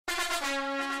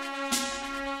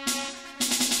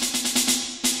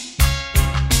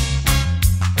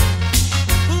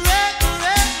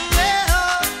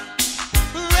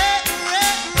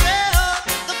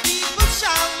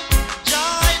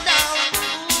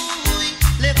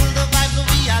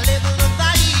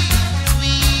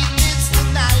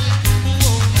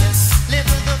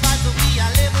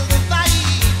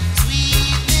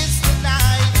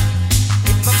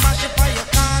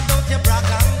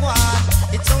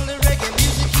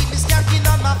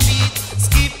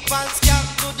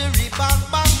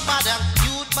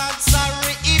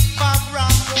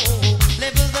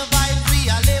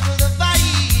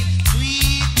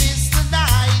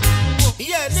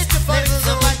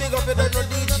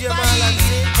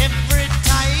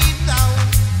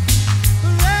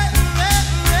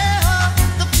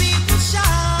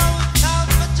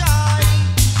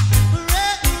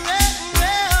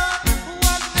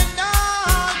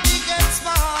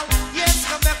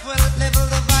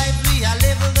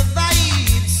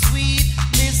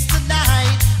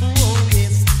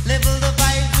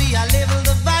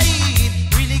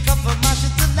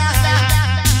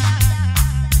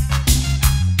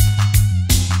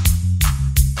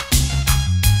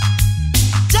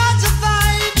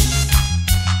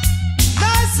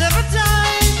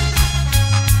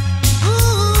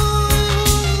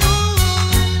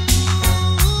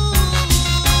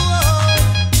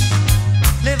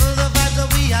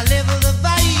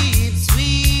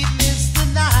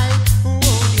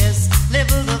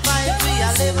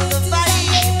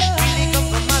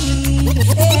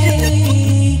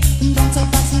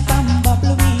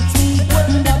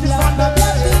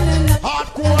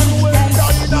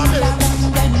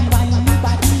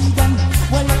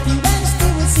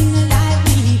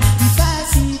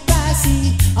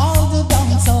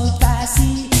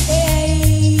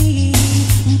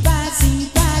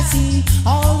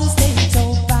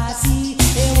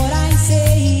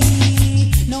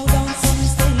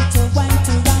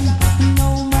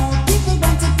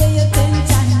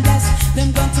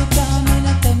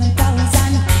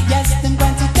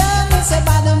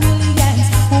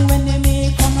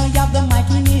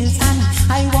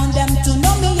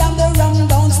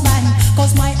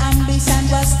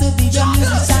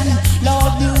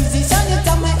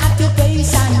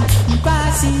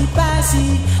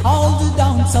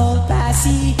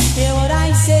Posse, hear what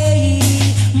I say.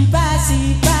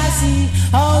 Posse, Posse,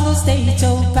 all the state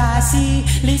of Posse,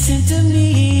 listen to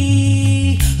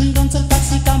me. Don't tell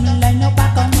Posse, come line your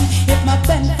back on me. If my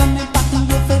bend coming back, you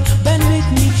feel bend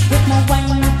with me. If my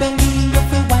wine your belly, you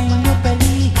feel wine your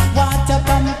belly. Water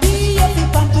pumpy, you feel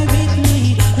pumpy with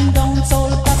me. Don't tell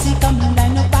Posse, come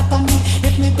line your back on me.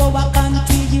 If me go a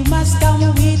country, you must come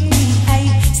with me.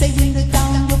 I stay in the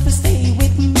town, you feel stay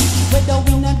with me. Whether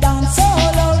we no dance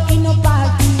or in a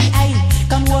party, I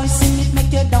Conroy sing it,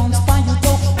 make you dance by your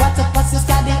toe. What a Posse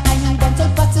got the iron, don't tell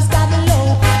Posse got the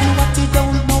low. And what you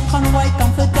don't know, Conroy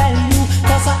come to tell you.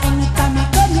 Cause anytime you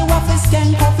come, you have a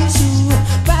skank coffee shoe.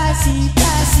 Posse,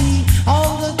 Posse,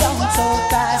 all the dance so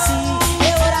Posse.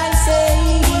 Hear what I say?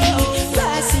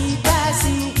 Posse,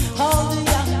 Posse, all the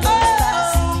young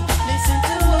Posse. Listen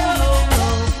to me.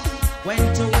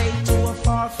 Went away to a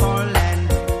far, far land.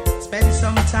 Spent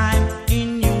some time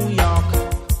in New York.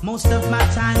 Most of my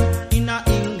time in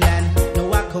England.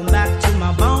 Now I come back to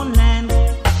my born land.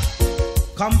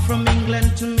 Come from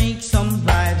England to make some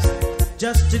vibes,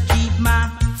 just to keep my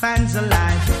fans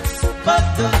alive. But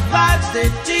the vibes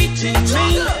they're teaching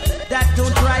me, that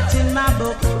don't write in my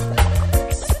book.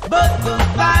 But the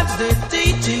vibes they're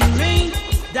teaching me,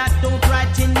 that don't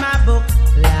write in my book.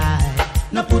 Lie.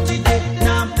 No put it there,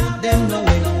 now put them no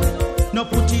way. No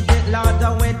put it there, Lord,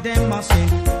 away them must say.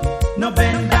 No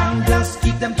bend down, just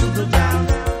keep them to the ground.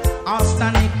 All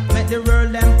stand it, make the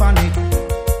world them panic.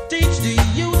 Teach the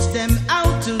youth them how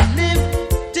to live.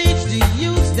 Teach the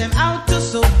youth them how to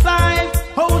survive.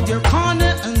 Hold your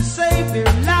corner and save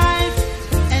your life.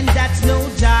 And that's no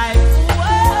jive.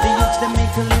 The youths them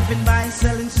make a living by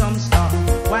selling some stuff,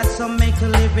 while some make a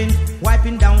living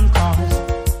wiping down cars.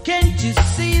 Can't you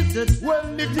see that? Well,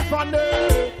 Nitty from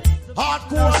there.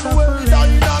 Hardcore and well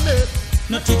dynamic.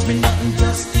 No teach me nothing,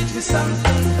 just teach me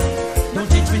something. Don't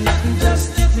teach me nothing,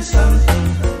 just teach me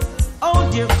something.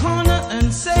 Hold your corner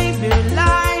and save your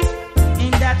life.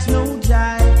 And that's no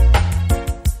jive.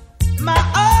 My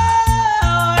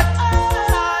heart,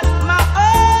 my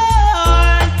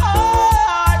heart,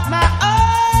 my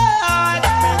heart.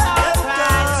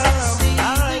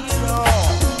 Alright, so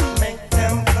make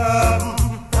them come.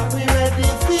 We ready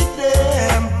for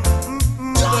them.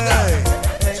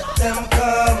 Make them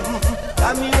come.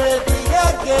 I'm ready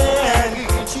again.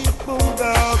 Cheap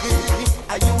doggy.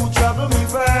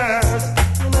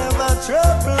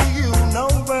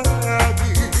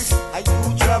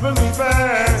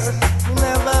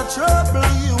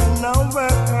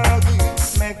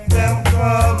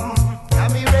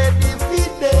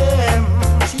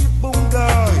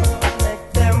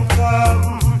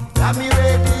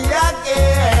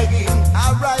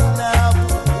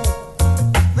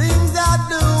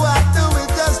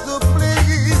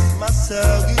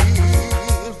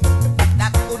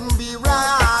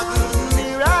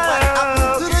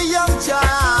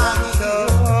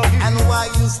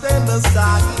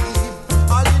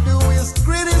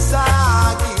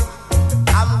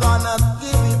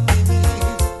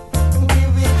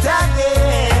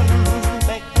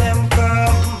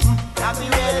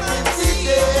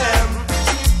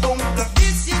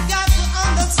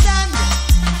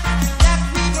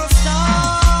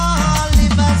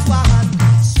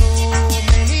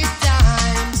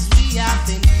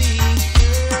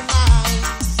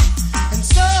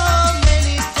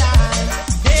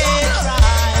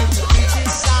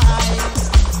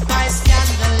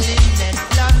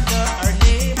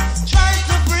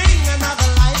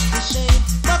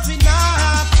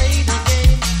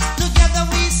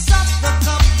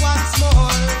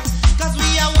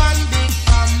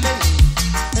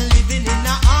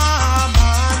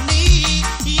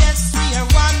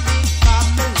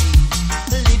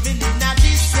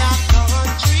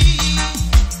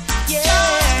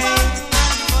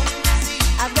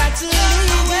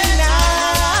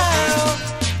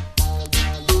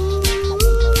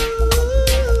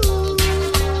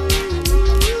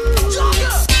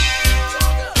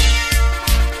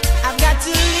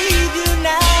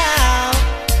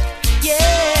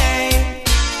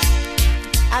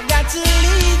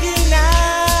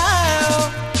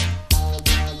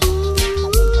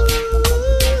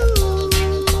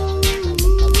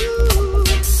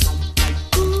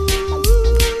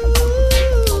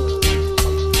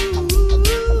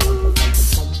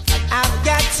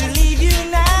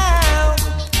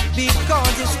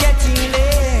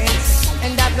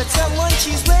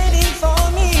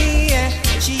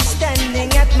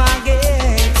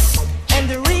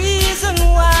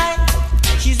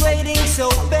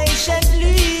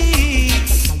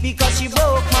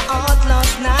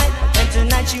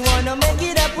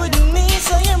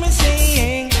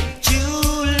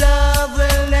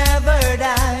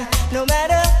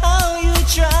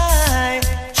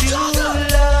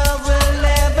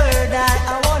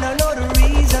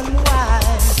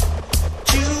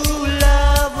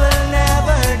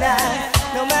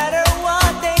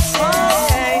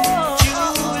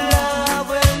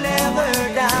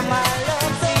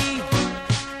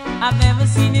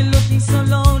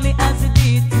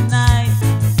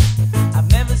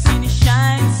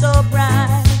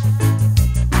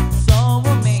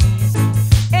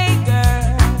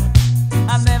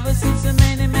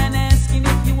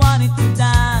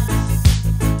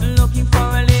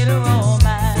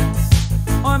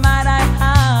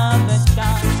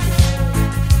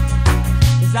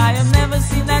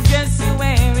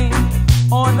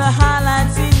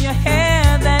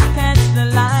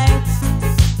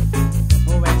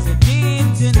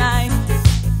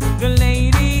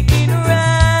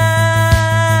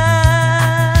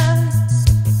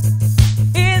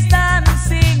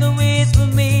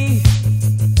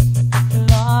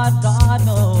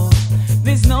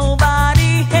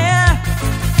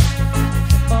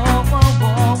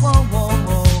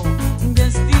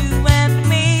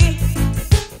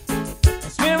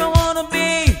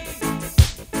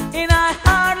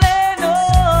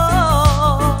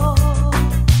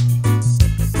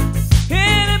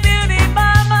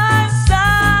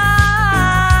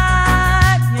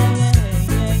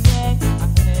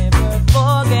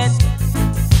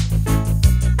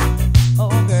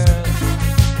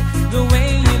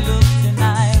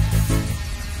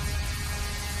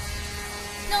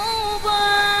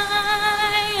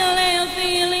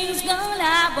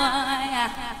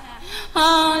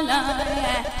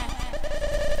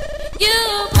 You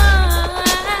boy,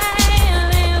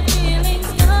 your feelings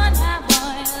don't have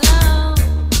boy love.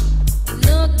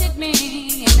 Looked at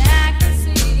me and I can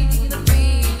see the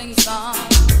feelings gone.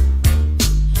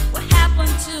 What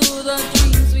happened to the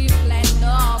dreams we planned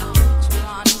on? Which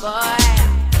one, boy?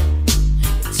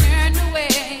 You turned away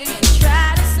and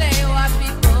tried to say what we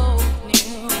both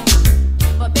knew.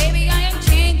 But baby, I am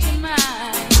changing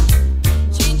mine.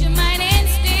 Changing mine and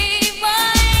stay,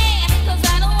 boy. 'Cause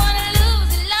I don't wanna lose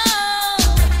the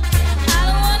love. I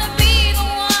don't wanna be the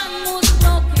one who's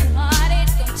broken hearted.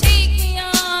 Don't take me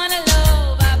on a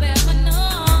love I've ever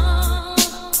known.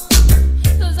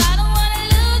 'Cause I don't wanna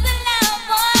lose the love,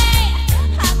 boy.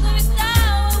 How could we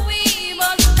start what we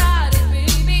both started,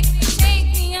 baby? Take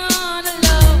me on a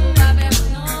love I've ever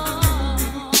known.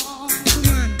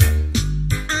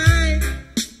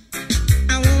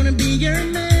 I wanna be your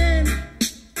man.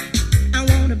 I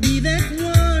wanna be that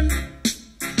one.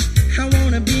 I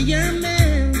wanna be your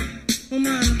man. Oh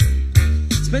man.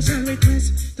 Special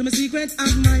request to my secret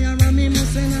admirer. Me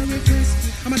must send a request.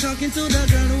 I'm talking to the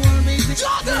girl who always is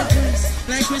dress.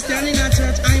 Like Christian in a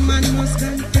church, I man must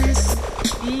confess.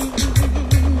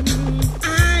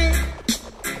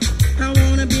 I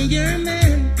wanna be your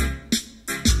man.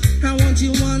 I want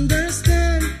you to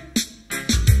understand.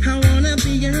 I wanna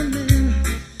be your man.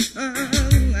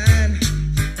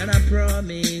 And I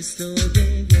promise to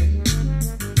give you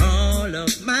all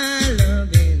of my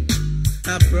loving.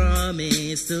 I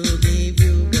promise to give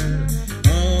you, girl,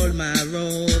 all my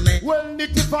romance. Well,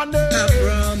 Nitty from I there.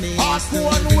 promise Hot to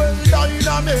one give well you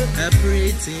dynamic. a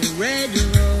pretty red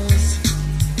rose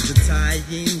to tie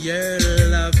in your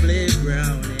lovely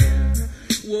brown hair.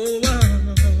 Whoa, whoa.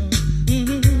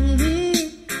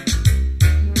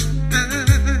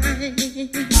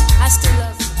 I still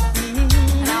love you,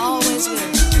 and I always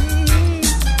will.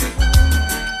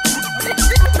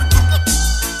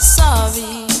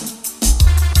 Sorry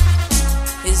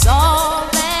is all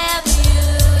that you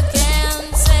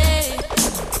can say.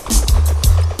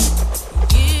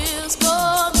 Years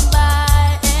gone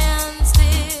by and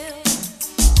still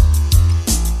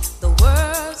the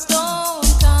words don't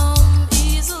come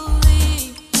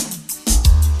easily.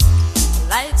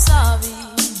 Like sorry,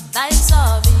 like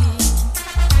sorry.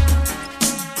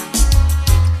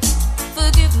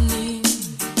 Forgive me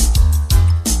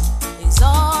is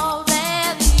all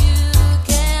that you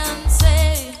can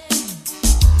say.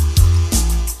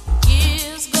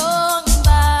 Years gone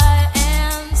by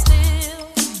and still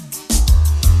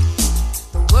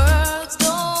the words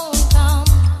don't come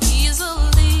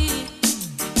easily.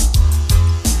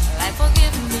 Like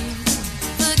forgive me,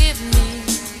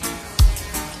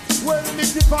 Well,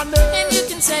 Nitty from there. and you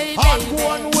can say Hot baby.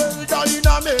 one well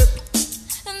dynamic.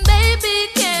 And baby,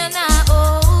 can I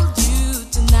hold you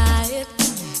tonight?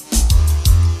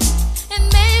 And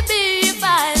maybe if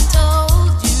I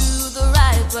told you the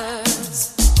right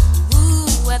words,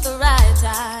 ooh, at the right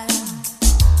time,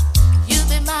 you'd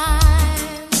be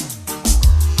mine.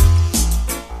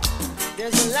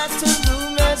 There's a lot of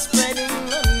rumors spreading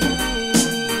on me.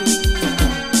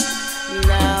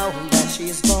 Now that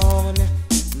she's gone,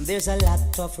 there's a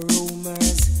lot of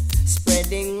rumors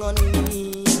spreading on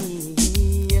me.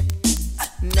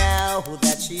 Now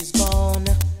that she's gone,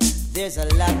 there's a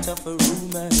lot of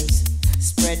rumors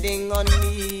spreading on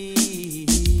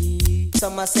me.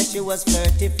 Some say she was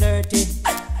flirty, flirty.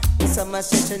 Some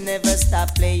say she never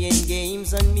stopped playing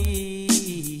games on me.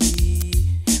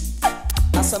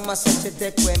 Some say she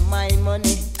take away my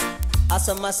money.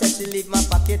 Some say she leave my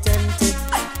pocket empty.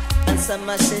 And some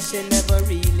say she never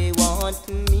really want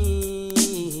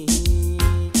me.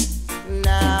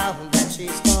 Now that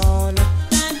she's gone,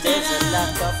 there's a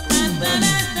lot of rumors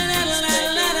spreading on me.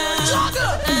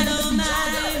 I don't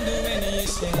mind when you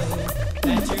say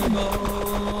that you're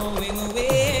going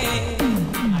away.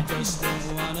 I just don't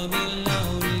wanna be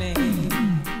lonely.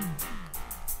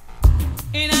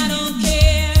 And I don't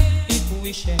care if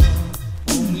we share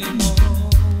only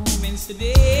moments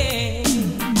today.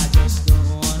 I just don't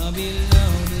wanna be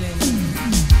lonely.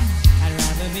 I'd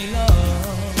rather be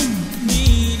loved,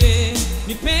 needed,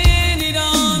 depended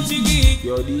on to give.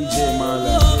 Yo, DJ man,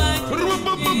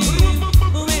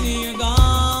 When you're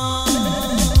gone,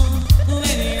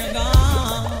 when you're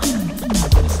gone, I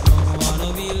just don't wanna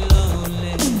be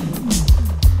lonely.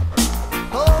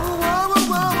 Oh, oh, oh,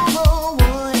 oh, oh,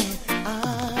 boy.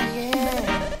 Ah,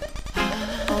 yeah.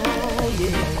 Oh,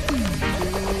 yeah.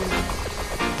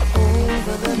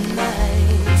 Over the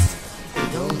night,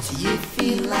 don't you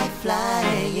feel like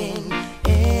flying?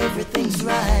 Everything's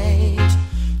right.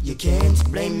 You can't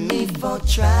blame me for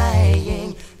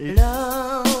trying.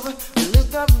 Love,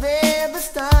 look up there, the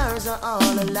stars stars are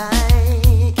all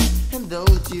alike, and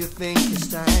don't you think it's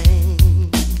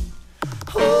time?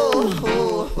 Oh,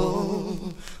 oh,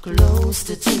 oh,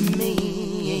 closer to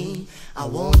me. I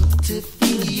want to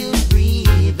feel you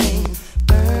breathing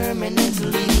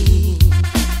permanently.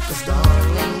 'Cause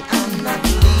darling, I'm not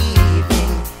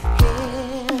leaving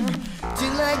here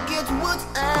till I get what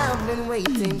I've been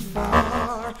waiting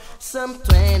for. Some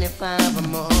 25 or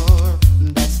more,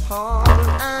 that's all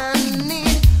I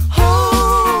need.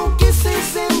 Oh,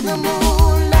 kisses in the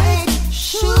moonlight,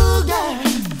 sugar,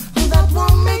 that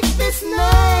won't make this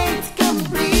night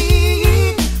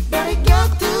complete. But it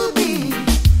got to be.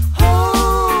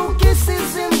 Oh,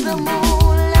 kisses in the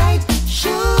moonlight,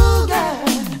 sugar,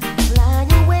 fly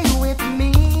away with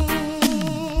me.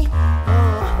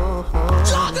 Oh, oh, oh.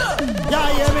 Yeah,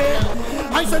 hear me?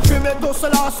 I say tribute to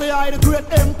Selassie, I the great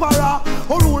emperor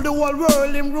who rule the whole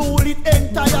world, him rule it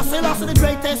entire. Selassie the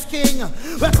greatest king,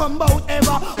 we come out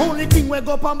ever. Only king we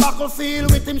go up on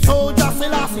battlefield with him soldier.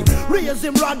 Selassie raise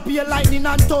him rod, be lightning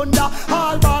and thunder.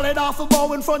 All ballad off a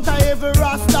bow in front of every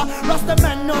rasta. Rasta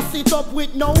man no sit up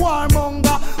with no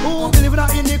warmonger who believe in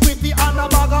iniquity and a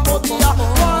bag of otia.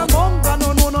 Warmonger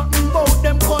no know nothing about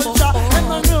them culture. And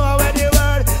no know where the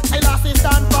word Selassie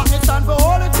stand for. It stand for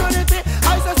Holy Trinity.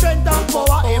 I say strength and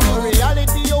power. If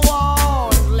reality you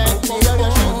want, let me hear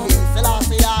you shaking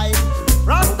Selassie I.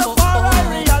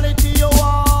 Rastafari, reality you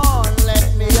want, let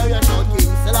me hear you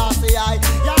shaking Selassie I.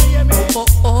 Yeah, hear me? Oh,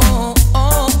 oh,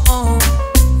 oh, oh,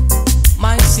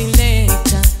 my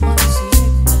selector.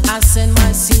 I send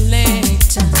my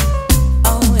selector.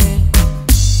 Oh,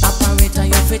 yeah. Operator,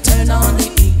 you fi turn on the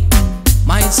heat.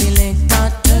 My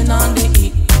selector, turn on the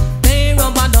heat. Play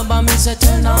rubber dubber, me say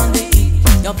turn on the heat.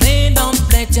 You play don't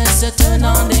play, just say turn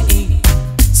on the heat.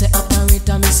 Say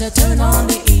operator, me say turn on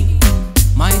the heat.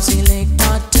 My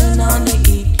selector, turn on the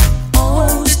heat.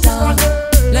 Oh, star,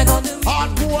 let go the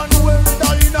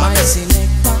my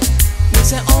selector, me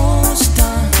say oh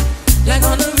star, let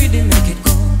go the rhythm, make it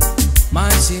go. My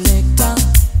selector,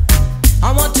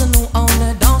 I want to know how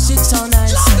the dance it's so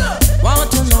nice.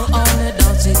 Want to know how the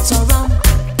dance it's so rum.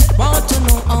 Want to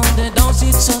know how the dance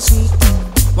it's so sweet.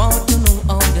 Want to know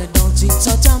how the dance it's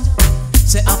so jump.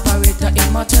 Say operator,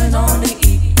 it my turn on the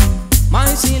heat. My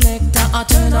selector, I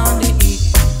turn on the heat.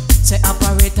 Say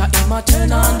operator, it my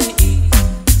turn on the heat.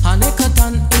 And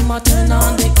Eccleton, it my turn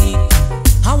on the heat.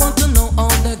 I want to know all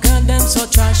the girl them so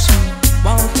trash.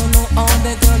 Want to know all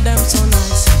the girl them so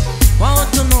nice.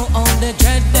 Want to know all the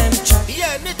dread them trash.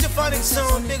 Yeah, Nitty funny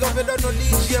sound, big up, you don't know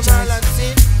DJ Marlon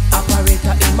sing.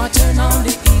 Operator, it my turn on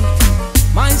the heat.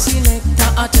 My selector,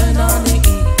 I turn on the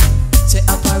heat. Say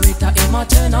operator, it my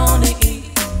turn on the heat.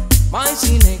 My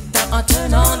selector, I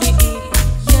turn on the heat.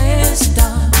 Yes,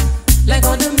 star, let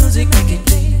go the music, make it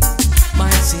play.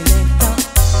 My selector,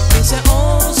 me say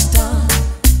oh star,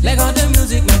 let go the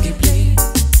music, make it play.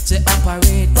 Say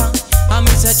operator, I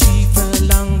me say 3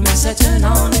 furlong, me say turn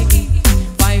on the heat.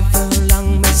 5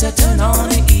 furlong, me say turn on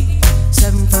the heat.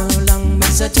 7 furlong, me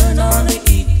say turn on the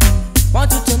heat.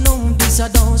 Want you to know this a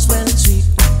dance well sweet.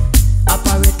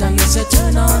 Operator, me say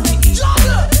turn on the heat.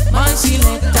 My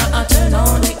selector, I turn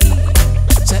on the heat.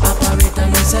 Say operator,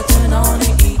 me say turn on the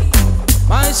heat.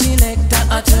 My selector,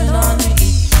 I turn on the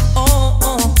heat. Oh,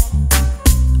 oh,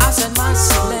 I said my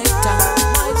selector,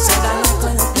 said I like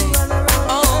to play.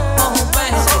 Oh, oh,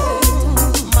 baby,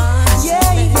 my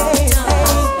selector.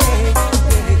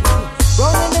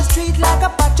 Running the street like a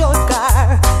patrol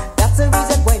car. That's the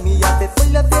reason why me have to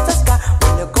full of it a scar.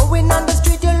 When you're going on the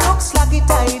street, you look like it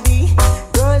tidy.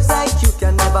 Girls like you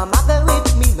can never matter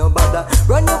with me, no bother.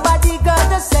 Run your body, got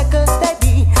the second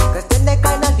steady. 'Cause then they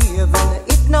kinda live in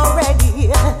it not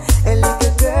ready. A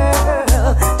little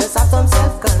girl, just have some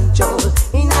self-control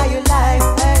in how you life,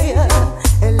 hey.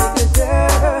 A little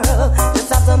girl, just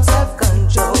have some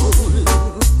self-control.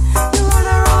 You run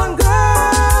around,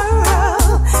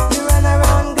 girl. You run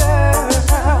around,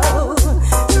 girl.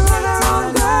 You run around,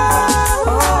 girl.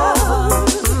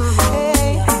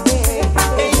 Hey, hey,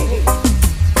 hey.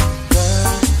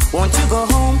 Girl, won't you go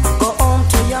home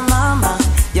to your mama.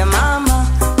 Your mama,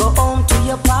 go home to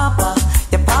your papa.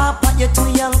 Your papa, you're too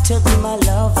young to be my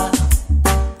lover.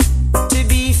 To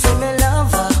be for my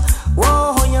lover.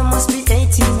 Whoa, you must be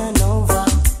 18 and over.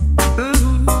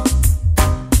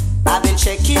 I've been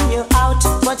checking you out,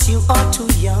 but you are too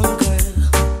young, girl.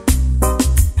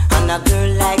 And a girl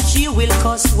like you will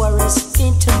cause worries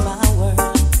into my world.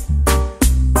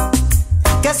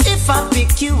 'Cause if I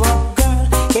pick you up, girl,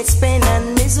 it's pain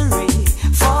and misery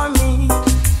for me.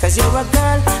 'Cause you're a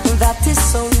girl that is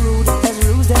so rude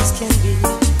as can be.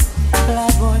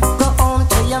 Like boy, go home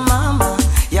to your mama.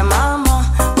 Your mama,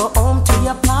 go home to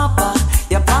your papa.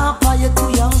 Your papa,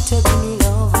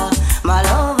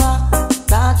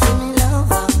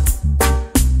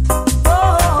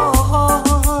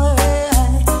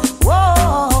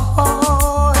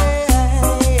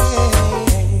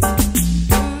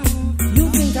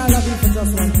 for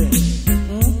just one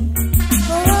thing.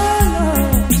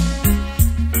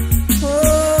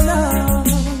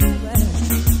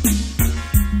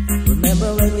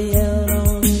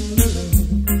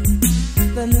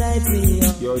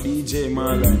 Yo, DJ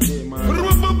Marlon. You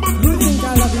think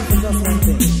I love you for just one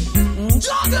thing?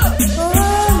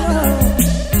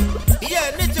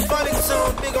 Yeah, Nitty falling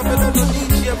sound, big up and the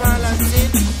DJ Marlon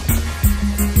sing.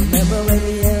 Remember when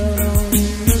we held on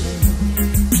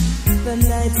the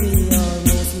night we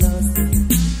almost lost it.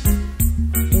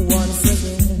 Once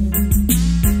again,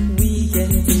 we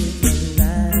can take the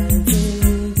night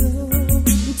into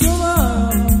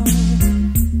tomorrow,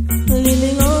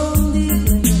 living on the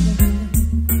plan,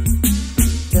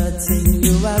 touching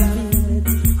you I feel it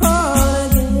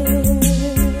all again.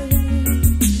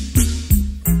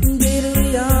 Did we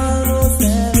almost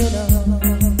have it all?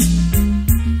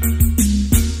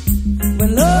 When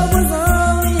love was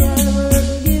all we had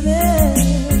worth giving,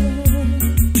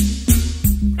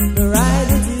 the ride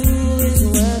with you is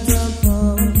worth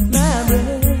upon my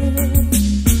breath.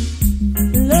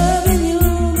 Loving you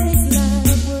makes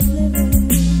life worth living.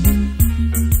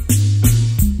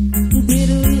 Did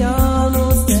we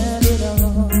almost have it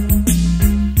all?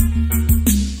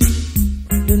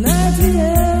 The night we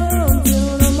held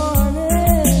till the morning.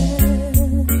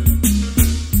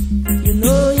 You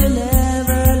know you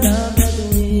never loved that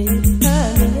way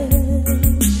again.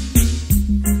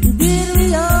 Did we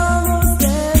almost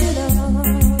have it all?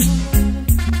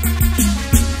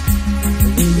 The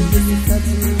way we used to touch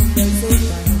you felt so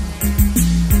fine,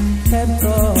 kept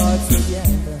our hearts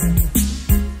together.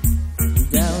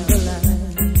 Down the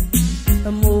line, a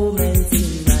moment in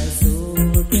my soul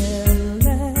can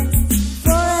last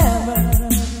forever.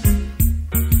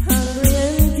 Hungry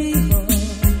and keep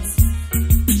us,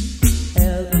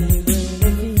 help me bring the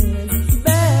feelings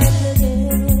back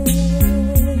again.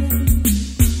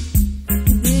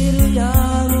 Did we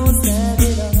almost have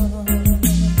it all?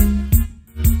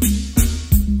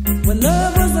 When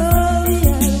love was all we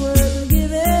had worth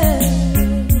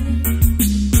giving,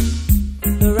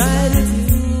 the ride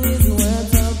with you is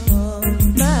worth upon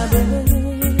my breath.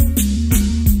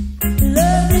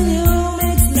 Loving you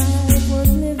makes life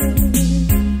worth living.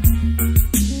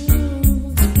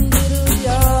 Did we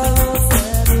almost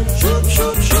have it all? Shoop,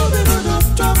 shoop, shoop it on up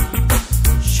top.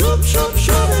 Shoop, shoop,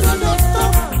 shoop it on up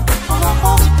top.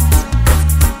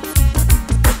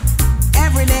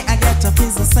 Every day I get up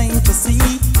is the same to see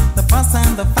the fuss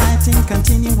and the fighting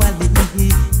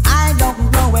continually. I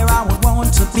don't know where I would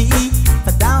want to be,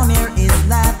 but down here is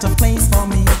not a place for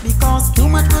me, because too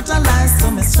much brutalized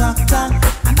to my structure,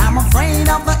 and I'm afraid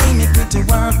of the iniquity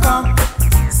worker.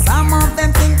 Some of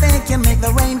them think they can make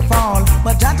the rain fall,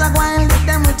 but Jaja go and lick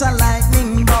them with a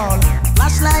lightning ball.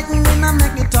 Flash lightning and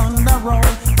make it thunder roll,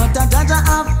 but the Jaja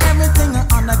have everything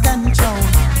under control.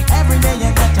 Every day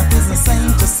you get up is the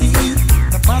same to see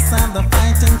the fuss and the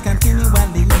fighting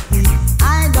continually.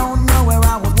 I don't know where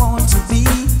I would want to be,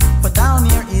 but down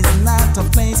here is not a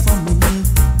place for me.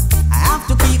 I have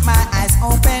to keep my eyes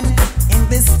open. In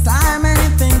this time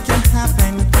anything can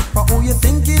happen, for who you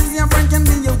think is your friend can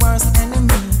be your worst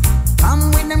enemy.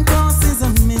 Come with them crosses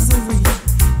and misery.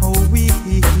 Oh,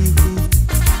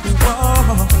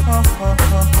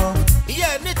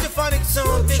 Yeah, Nitty falling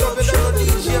sound, big up and the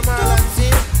DJ Marlon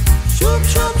sing. Shoop,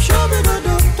 shoop, shoop it on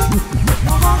up top.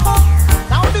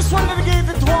 Now this one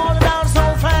dedicated to all the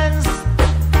dancehall fans.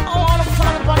 All the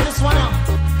fun upon this one.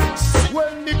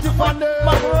 Well, Nitty for them.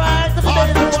 But right to the I'm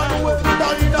day the one who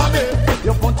died on it.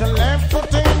 you put your left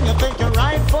foot in, you take your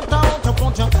right foot out. You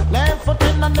put your left foot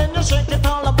in and then you shake it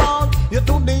all about. You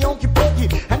do the hokey pokey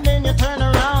and then you turn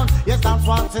around. Yes, that's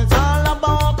what it's all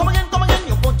about. Come again, come again.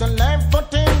 You put your left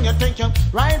foot in, you take your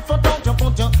right foot out. You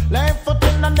put your left foot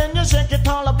in and then you shake it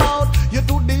all about. You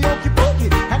do the hokey pokey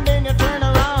and then you turn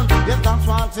around. Yes, that's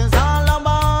what it's all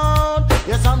about.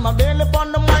 Yes, I'm a belly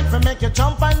upon the mic for make you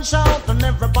jump and shout. And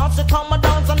every bossy come and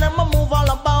dance and them a move all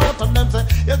about. And them say,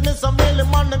 yes, Mr. Billy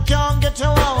man, they can't get you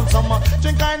out. Some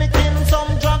drink Heineken and some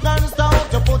drug and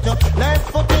stout. You put your left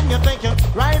foot in, you take your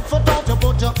right foot out. You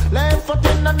put your left foot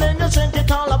in and then you shake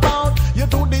it all about. You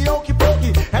do the hokey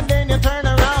pokey and then you turn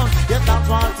around. Yes, that's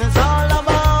what it's all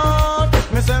about.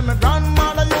 Me say my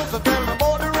grandmother used to tell me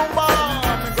about the rumba.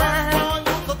 My grandma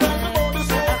used to tell me about the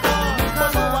soca.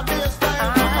 But now at this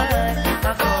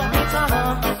time,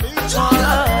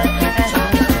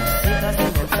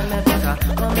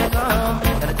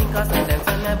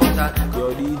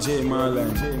 Yo, DJ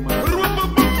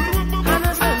Marlon.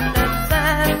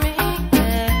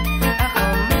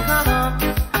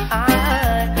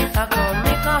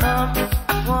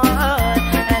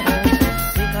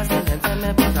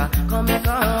 Come,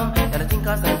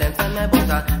 me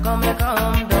butter, come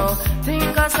down.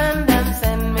 Think I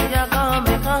send me a come.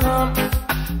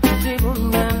 See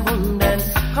bunden,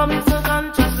 come to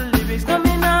conscious lyrics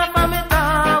coming up from it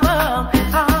tower.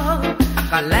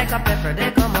 Got like a pepper,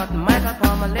 they come out,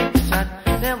 microphone, my leg shot.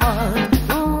 They want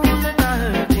the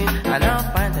 13, and I'll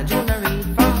find a jewelry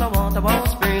from the water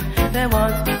spirit. They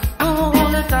want the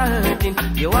 13.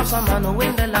 You have some man who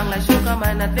win the long like sugar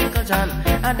man and Pickle John,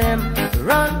 and them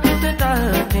run the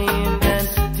 13. Then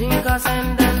think I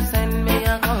send me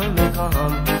a come.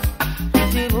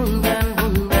 See bunden,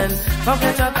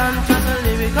 forget your conscious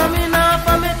lyric coming up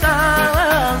from it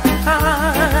tower.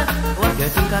 What you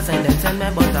think I send me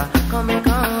butter, come.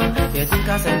 You think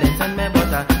I send me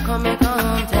butter, come.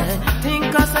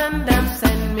 Think I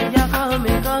send me a come.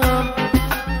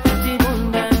 See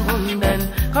bunden,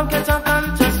 come get your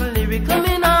conscious lyric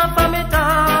coming up from it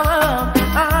tower.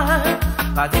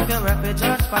 Cause if you rap with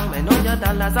George Fang, me know your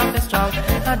dollars off the strong.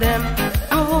 Them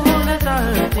rule the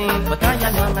 13, but I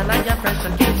am young and I am fresh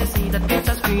and can't you see that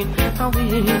picture screen? And we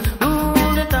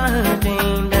rule the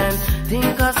 13, then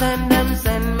think I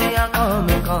send me a come.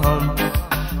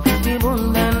 The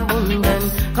bunden,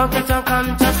 come get your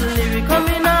conscious lyric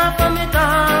coming up from it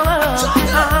tower.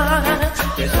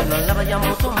 Yes, I love you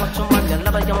more so much, man, you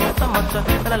love you more so much.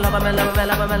 And I love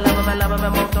me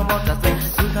more so much.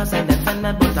 Think I send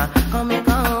me butter, come. You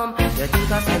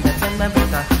think I send me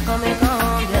butter, come.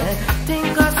 Yeah,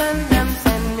 think I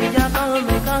send me a come.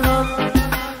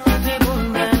 The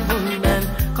bunden,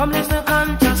 come listen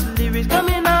conscious lyrics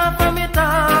coming up from it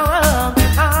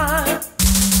tower.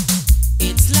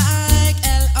 It's like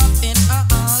hell up in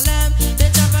Harlem. The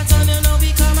Jefferson, you know,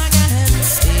 we come again.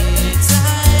 It's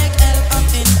like hell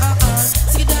up in Harlem.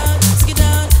 Skid down,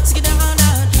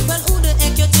 down. Well, who the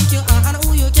heck you think you are and who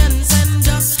you can send?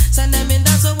 Just send them in.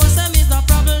 That's what's them is the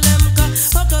problem.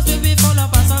 Cause we be full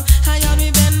of us on higher we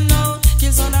been now.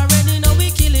 Kills on already, now we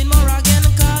killing more again.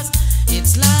 Cause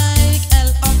it's like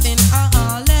hell up in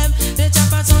Harlem. The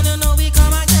Jefferson, you know, we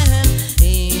come again.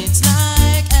 It's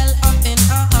like hell up in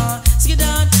Harlem. Skid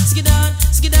down,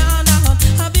 down.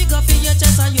 A big up in your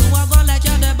chest and you are gone like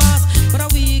you're the boss.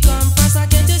 But we come first, I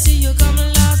can't see you come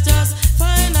last. Just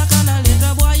find a kind of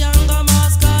little boy and go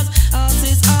mask. Cause us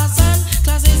is us and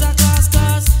class is a class.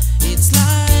 Cause it's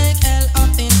like hell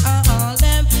up in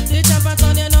Harlem. The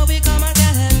Jefferson, you know we come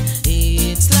again.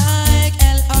 It's like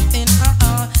hell up in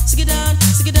Harlem. Skid down,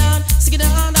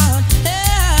 down.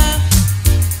 Yeah.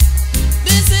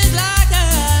 This is like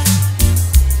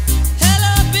hell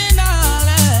up in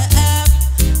Harlem.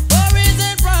 Worries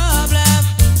and problem.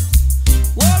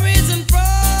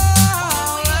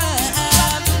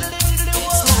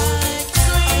 It's like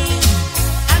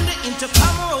And the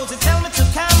intercom Rosie tell me to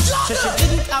come. She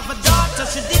didn't have a daughter,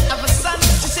 she did have a son.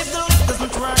 She said the lift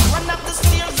doesn't work, run up the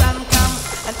stairs and come.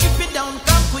 And if you don't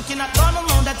come quick, you're not gonna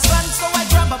know that sun. So I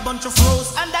grab a bunch of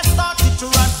rose and I started to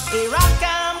run. Here I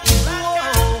come,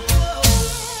 whoa.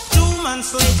 2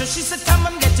 months later, she said come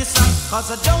and get your son.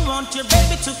 Cause I don't want your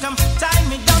baby to come tie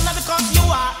me down. Now because you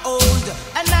are old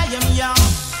and I am young.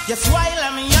 Yes, while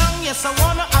I'm young, yes, I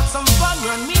wanna have some fun.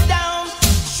 Run me down,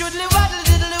 shoodly waddle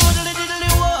diddly woodly diddly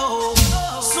whoa.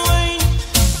 Swing,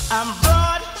 I'm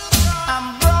broad,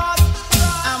 I'm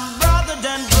broader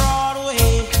than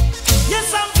Broadway.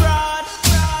 Yes, I'm broad,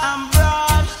 I'm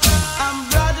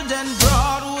broader than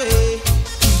Broadway.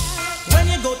 When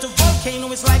you go to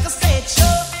Volcano, it's like a stage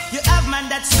show. You have man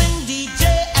that swing, DJ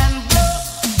and blow.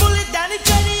 Pull it down, it's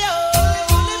ready, yo.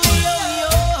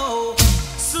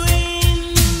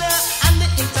 Swing, and the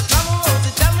intercom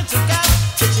Rosie tell me to come.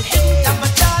 But she didn't have a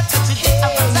daughter, she did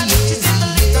have a son. She said the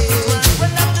lift doesn't work,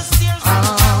 run up the stairs and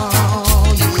come.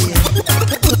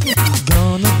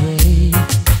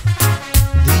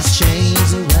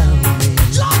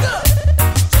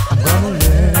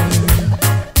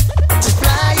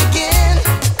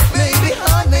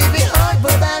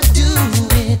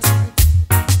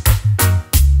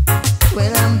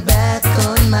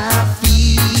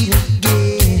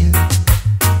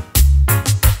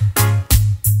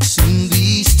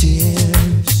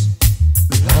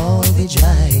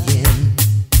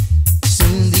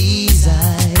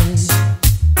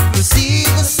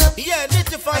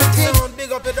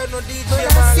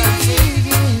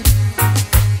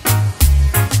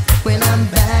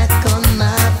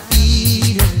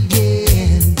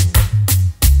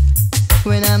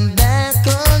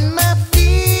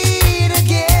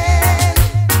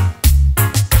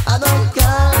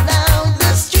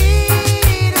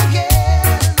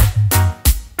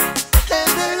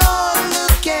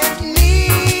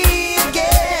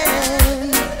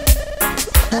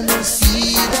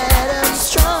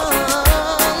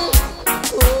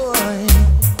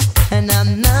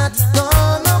 I'm not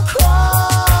gonna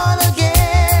crawl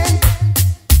again.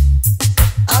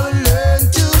 I will learn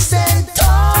to stand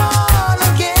tall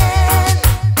again.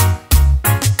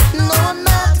 No, I'm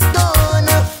not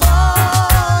gonna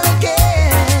fall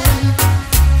again,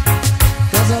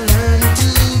 'cause I learned to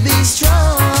be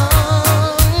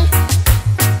strong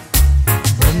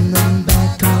when I'm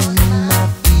back on my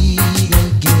feet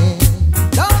again.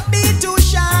 Don't be too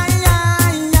shy.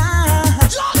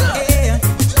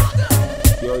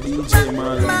 Yo, DJ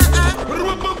Marlon.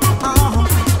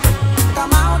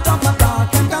 Come out of the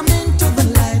dark and come into the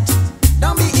light.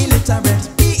 Don't be illiterate,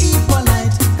 be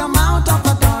polite. Come out of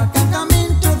the dark and come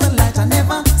into the light. I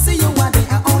never see you a day,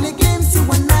 I only glimpse you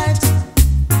one night.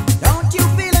 Don't you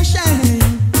feel ashamed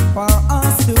for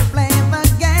us to play the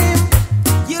game?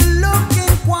 You're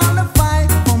looking qualified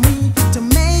for me to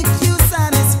make you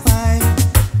satisfied.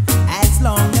 As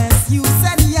long as you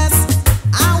said yes,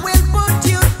 I will put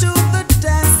you to the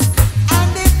test.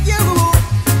 And if you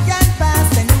can pass,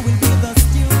 then you will be the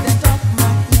student of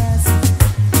my class.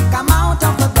 Come out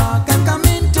of the dark and come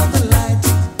into the light.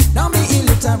 Don't be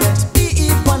illiterate, be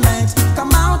polite.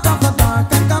 Come out of the dark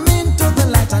and come into the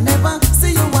light. I never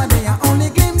see you a day, I only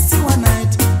glimpse you a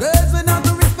night. Girls without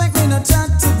the respect, me no chat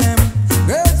to them.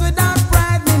 Girls without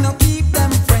pride, me no keep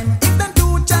them friend. If them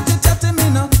too chatty, me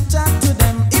no chat to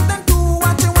them. If them too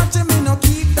watchy, me no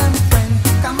keep them friend.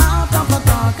 Come out of the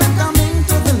dark and come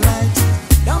into the light.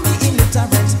 Don't be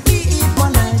illiterate, be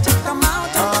polite. Come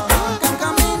out of the dark and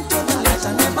come into the light.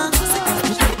 I never see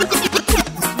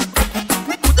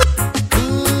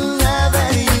Now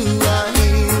that you are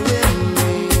here with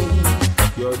me,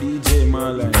 Yo, DJ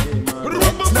Marlon.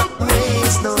 let's not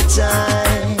waste no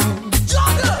time.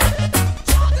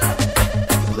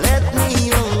 Let me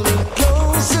hold you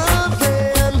closer,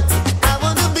 friend. I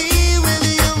wanna be with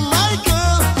you, my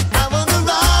girl. I wanna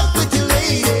rock with you,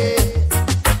 lady,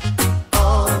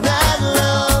 all night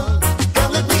long.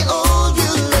 Come let me hold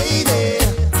you, lady,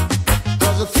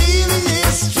 'cause the feeling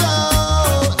is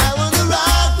strong. I wanna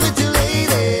rock with you,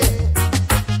 lady,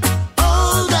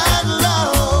 all night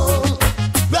long.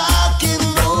 Rockin',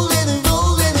 rollin' and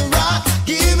rollin' and rock.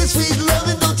 Give me sweet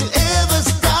loving, don't you ever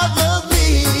stop, love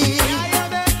me.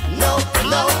 No,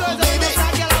 no, baby.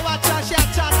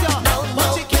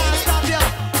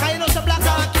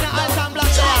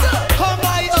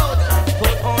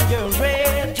 Put on your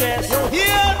red dress,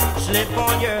 slip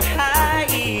on your high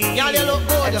heels. Y'all, you look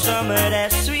good. And some of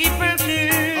that sweet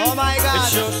perfume. Oh my It God.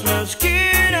 sure smells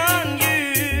good on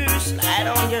you. Slide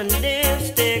on your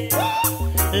lipstick,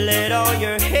 let all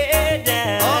your hair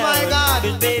down. Oh my God.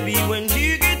 'Cause baby, when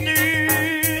you get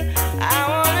through, I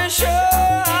wanna show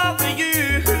off for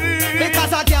you.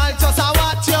 Because I can't just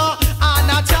watch you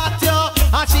and I chat you.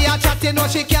 And she a chat, you know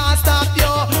she can't stop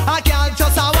you. I can't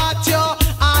just watch you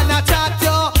and I chat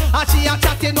you. And she a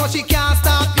chat, you know she can't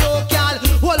stop you. Girl,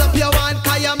 hold up your hand,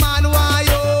 'cause your man want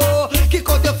you. Kick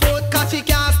out your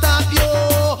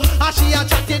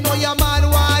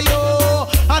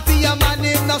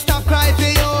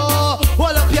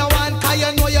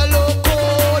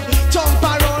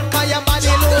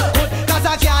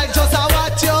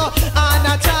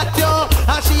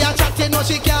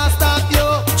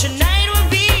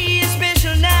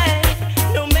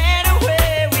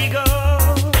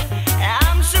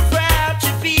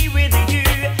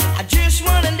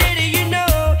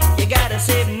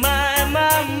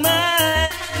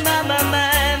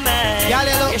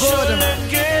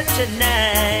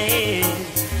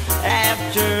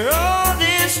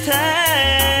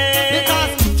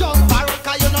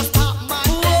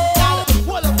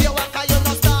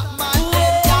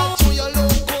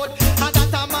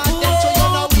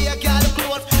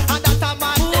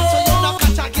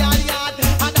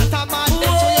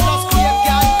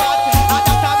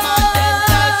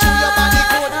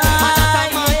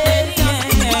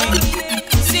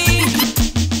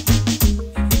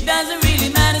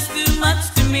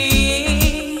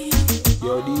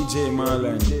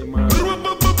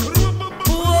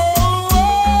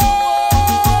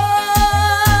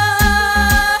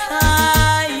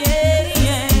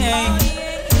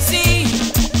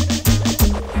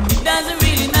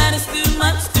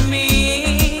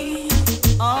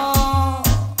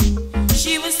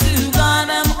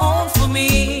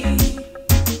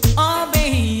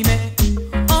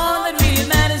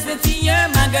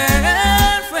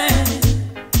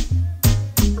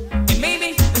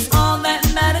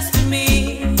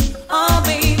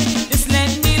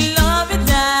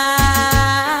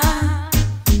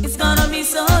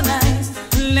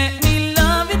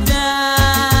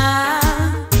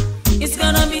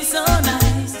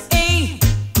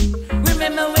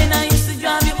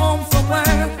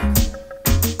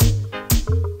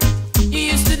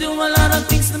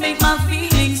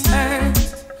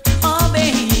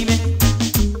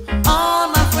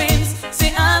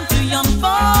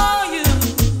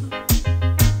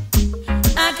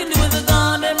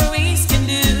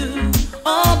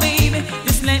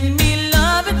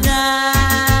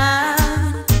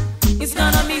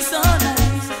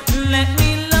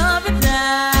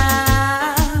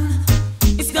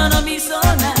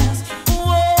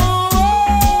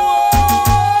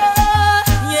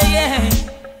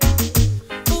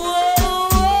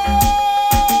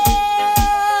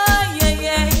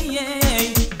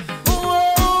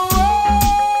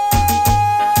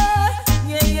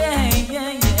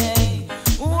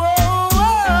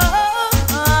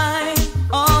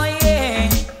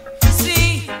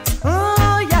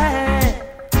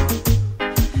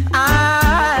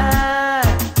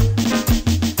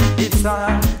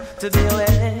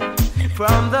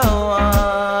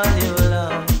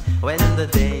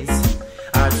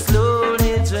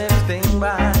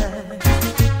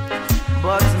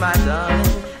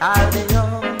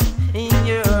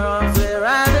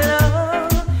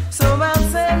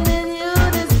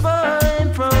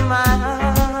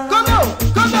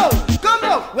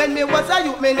When me was a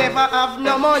youth, me never have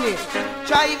no money.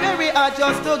 Try very hard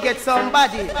just to get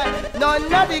somebody.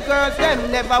 None of the girls, them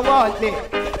never want me.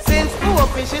 Since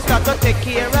open, she start to take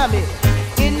care of me.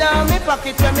 In me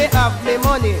pocket when me have me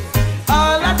money.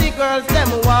 All of the girls, them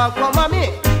want come at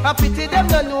me. I pity them,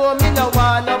 no know me, no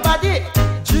want nobody.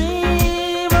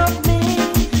 Dream of me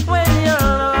when you're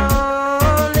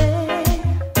lonely.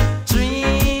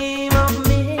 Dream of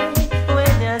me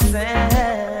when you're sad.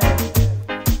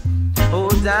 Oh,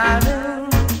 darling,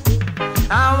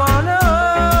 I wanna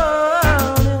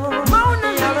hold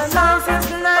you. You're the nicest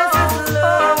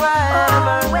love I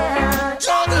ever had.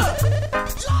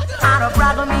 I don't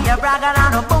brag on me, I brag, and I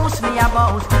don't boast me, I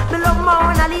boast. Me love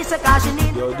Mona Lisa 'cause she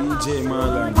need. Yo, DJ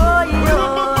Marlon.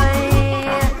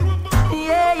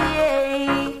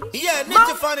 Yeah,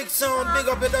 Nitty Phonic sound, big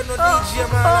up, you don't know DJ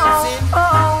Marlon sing.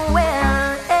 Oh,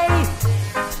 well, hey.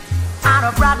 I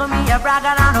don't brag on me, I brag,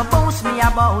 and I don't boast me, I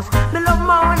boast. Me love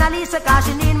Mona Lisa 'cause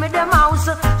she need me the mouse.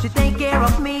 She take care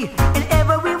of me in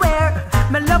everywhere.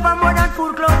 Me love her more than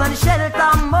food, clothes, and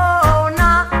shelter. Mona,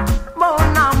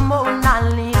 Mona, Mona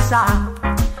Lisa.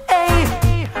 Hey,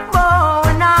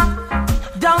 Mona,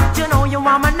 don't you know you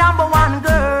are my number one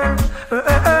girl?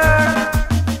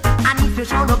 And if you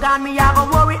should look at me, I go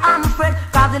worry and fret.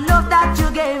 'Cause the love that you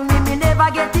gave me, me never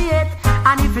get it.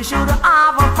 And if you should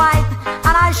have a fight,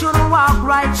 and I should walk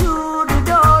right through the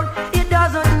door, it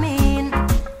doesn't mean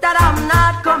that I'm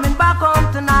not coming back home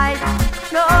tonight.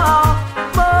 No,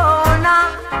 Mona,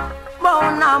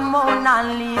 Mona, Mona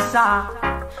Lisa.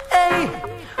 Hey,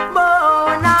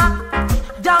 Mona,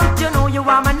 don't you know you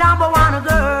are my number one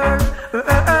girl?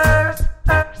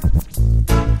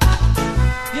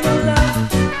 You know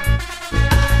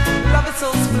love is so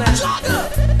splendid.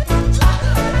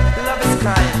 Love is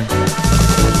kind.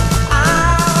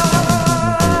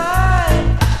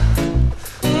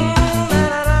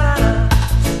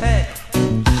 Hey,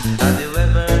 have you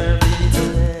ever been to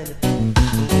bed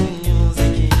with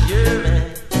music in your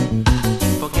head,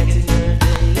 forgetting your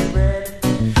daily bread?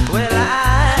 Well,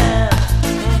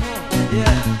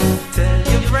 yeah. Tell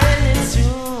your friend it's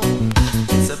true.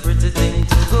 It's a pretty thing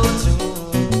to go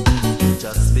through,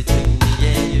 just between me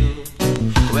and you.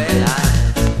 Well,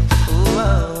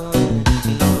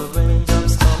 now the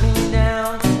raindrops coming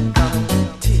down,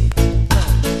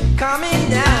 coming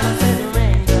down. I said the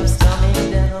raindrops coming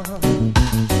down.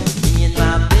 Me and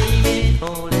my baby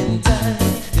holding tight,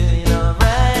 doing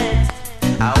alright.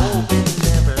 I hope it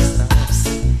never stops.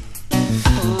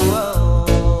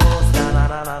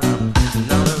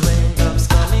 Now the raindrops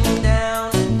coming down,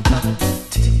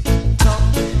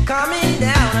 coming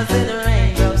down. I said the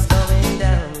raindrops coming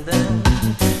down, down.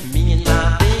 Me and my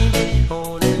baby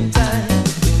holding tight,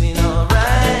 doing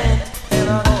alright, and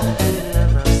I hope it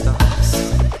never stops.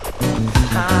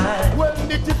 Well,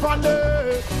 Nitty from the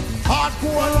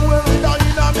hardcore and well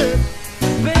dynamic.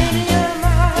 Baby, you're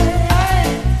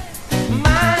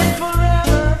mine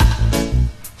forever,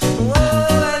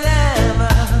 oh, and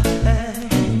ever.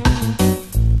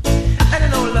 And I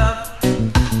know love,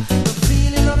 the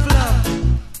feeling of love,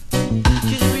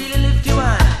 can you really lift your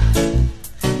eye?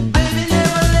 Baby,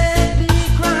 never let me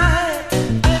cry.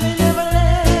 Baby, never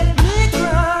let me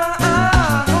cry.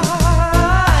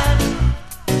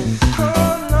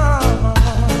 Oh no,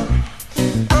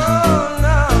 oh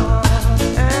no.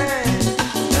 Hey,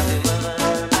 have you ever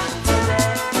been to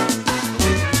bed with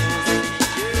music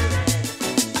in your head,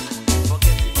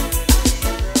 forgetting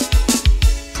your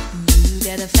You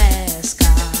get a fast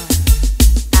car.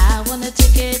 I want a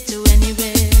ticket to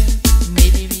anywhere.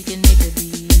 Maybe we can make a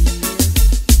deal.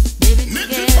 Maybe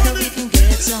together we can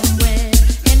get somewhere.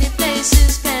 Any place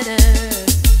is better.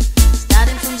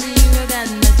 Starting from zero, got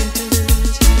nothing to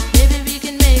lose. Maybe we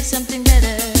can make something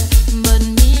better. But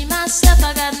me, myself,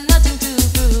 I got nothing to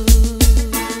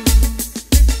prove.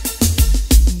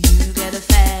 You get a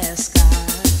fast car,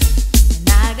 and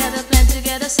I got a plan to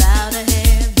get us out of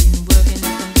here. Been working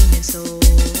at convenience stores.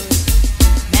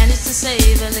 Managed to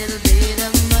save a little bit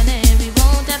of money. We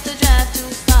won't have to drive too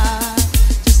far.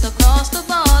 Just across the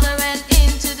border and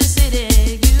into the city.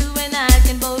 You and I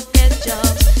can both get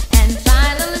jobs and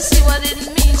finally see what it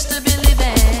means to be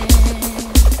living.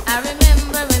 I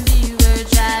remember when we were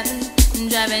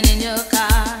driving in your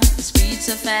car. The speed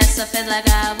so fast, I felt like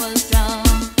I was drunk.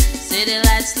 City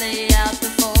lights lay out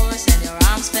before us, and your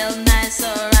arms felt nice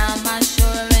around my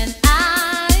shoulder. And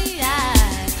I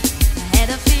had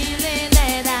a feeling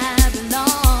that I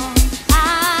belonged.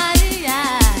 I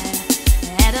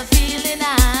had a feeling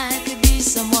I could be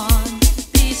someone,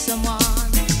 be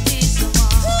someone, be someone.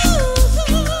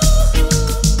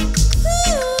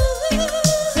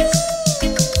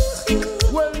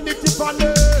 Well, Nitty from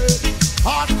the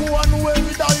hardcore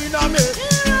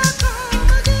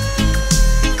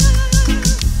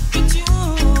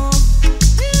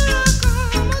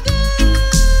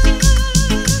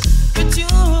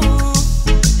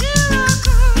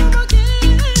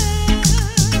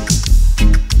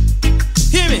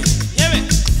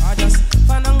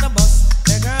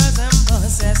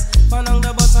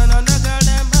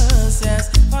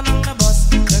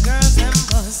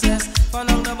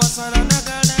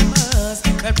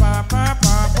Well,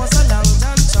 pop was a long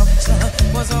John chop.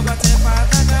 Was over to part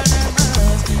the girl them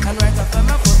bus. And right after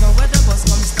my foot, now where the bus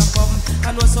come stop up.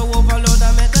 And was so overload,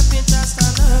 I made the pincher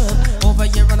stand up. Over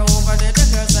here and over there, the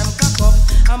girls them cock up.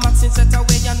 I'm Maxine set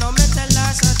away, you know me tell her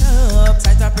shut up.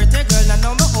 Sight a pretty girl, and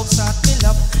now me hope start fill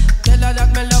up. Tell her that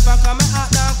me love her, cause me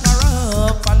heart down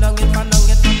corrupt. Pandang it, pandang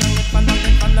it, pandang it, pandang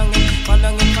it, pandang it,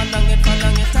 pandang it, pandang it,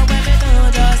 pandang it. And when me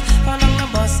do just pandang the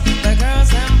bus, the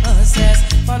girls them buses.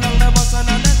 Pandang the bus, and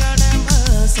the girl them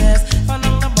buses.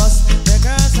 Pandang the bus, the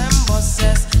girls them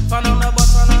buses. Pandang the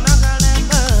bus, and the girl them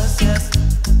buses.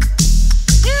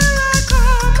 Here I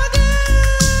come again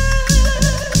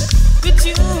with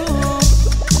you.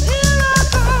 Here I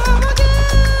come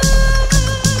again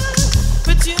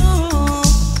with you.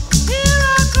 Here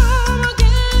I come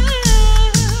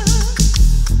again.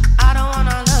 I don't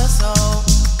wanna love, so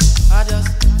I just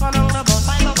fall on the bus.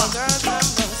 The girls and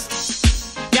bus.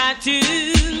 Got to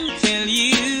tell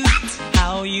you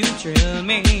how you thrill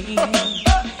me.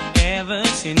 Ever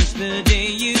since the day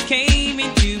you came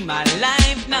into my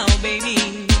life, now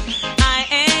baby, I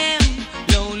am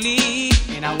lonely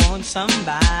and I want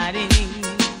somebody.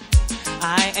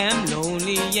 I am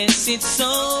lonely, yes, it's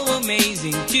so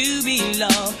amazing to be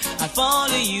loved. I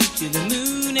follow you to the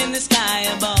moon and the sky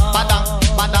above. Badang,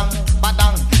 badang,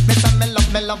 badang. Me say me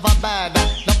love her bad.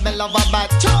 Love me, love her bad.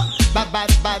 Bad, bad,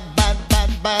 bad, bad, bad,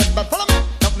 bad, bad. Follow me.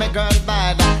 Love me girl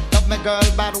bad. Love me girl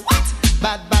bad. What?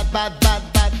 Bad, bad, bad, bad,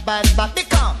 bad, bad, bad.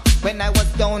 Because when I was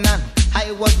down and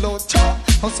I was low,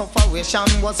 her sufferation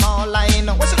was all I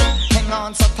know. What she do? Hang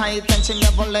on so tight and she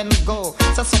never let me go.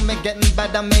 So me getting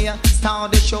better, me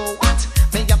start the show. What?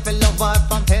 Me have to love her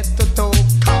from head to toe.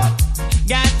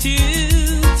 Got to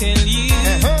tell you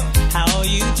how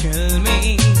you thrill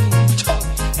me.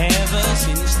 Ever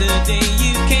since the day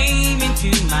you came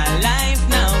into my life,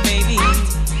 now baby,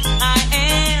 I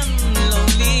am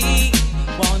lonely,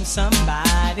 want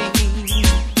somebody.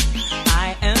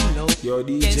 I am lonely. Yo,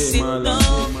 DJ yes, Marlon.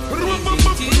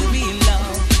 To be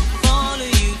loved, follow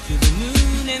you to the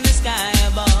moon and the sky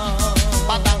above.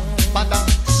 Badang, badang.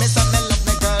 Me say me love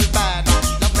me girl bad.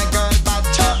 Love me girl bad.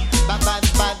 Bad, bad,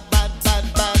 bad, bad, bad,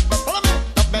 bad. Follow me.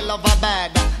 Love me love her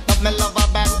bad. Love me love her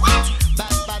bad. What?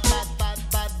 Bad, bad, bad, bad,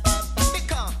 bad, bad, bad.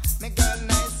 Because me girl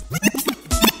nice.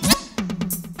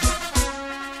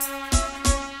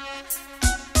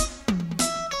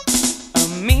 A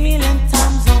million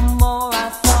times or more I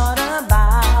thought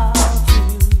about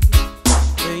you.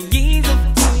 The years of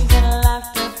tears and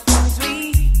laughter, things we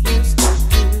used to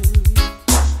do.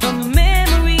 The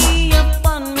memory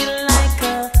upon me like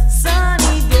a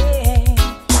sunny day.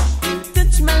 You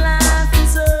touch my life in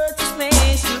such a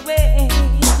special way.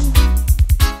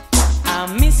 I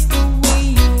miss the way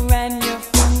you ran your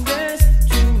fingers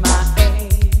through my hair.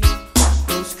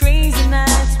 Those crazy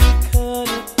nights we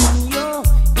cuddled in your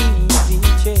easy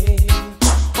chair.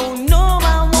 Oh no, I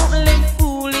won't let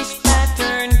foolish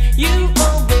pattern you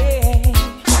away.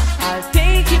 I'll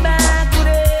take you back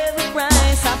whatever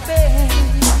price I pay.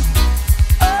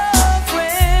 Oh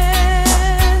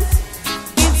friends,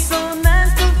 it's so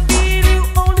nice to feel you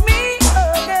hold me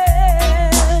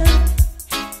again.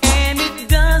 And it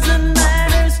doesn't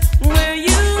matter where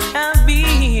you have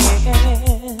been.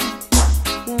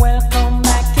 Welcome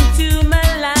back into my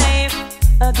life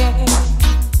again.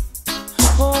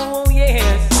 Oh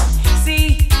yes,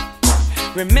 see,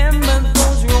 remember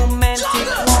those romantic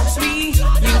walks we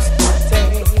used to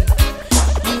take.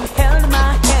 You held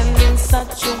my hand in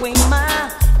such a way my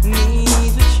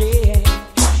knees would shake.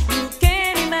 You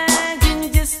can't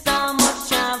imagine just how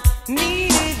much I've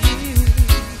needed you.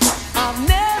 I've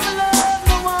never loved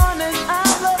no one as I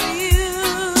love you.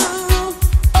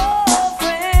 Oh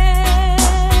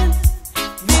friends,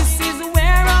 this is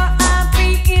where our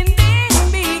happy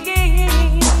ending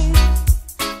begins.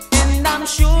 And I'm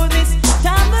sure this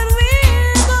time that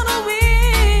we're gonna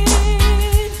win.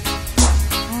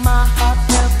 My heart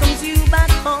welcomes you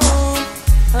back home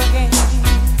again.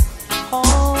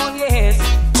 Oh yes,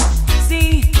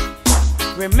 see,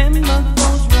 remember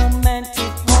those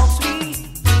romantic walks we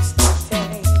used to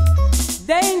take.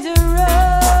 Dangerous,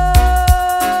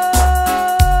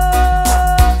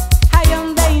 I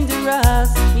am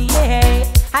dangerous, yeah,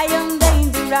 I am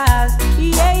dangerous,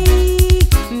 yeah,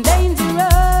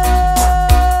 dangerous,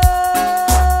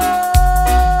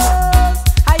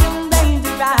 I am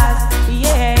dangerous,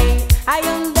 yeah, I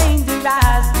am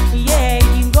dangerous, yeah,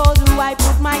 you go to I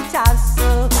put my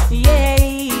tassel,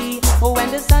 yeah, when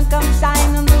the sun comes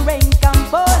shine and the rain comes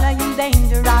fall, I am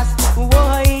dangerous,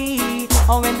 boy,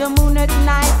 oh when the moon at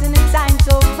night and it shines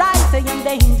so bright, I am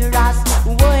dangerous,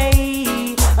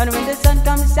 boy, and when the sun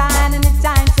comes shine and it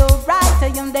shines so bright,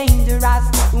 I am dangerous,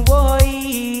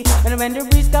 when the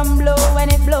breeze come blow, when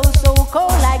it blows so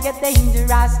cold, I get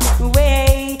dangerous,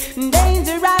 way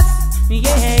dangerous,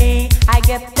 yeah, I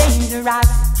get dangerous,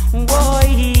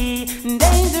 way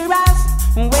dangerous,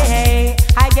 way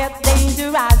I get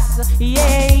dangerous,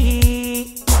 yeah.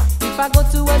 If I go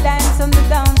to a dance and the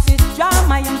dance is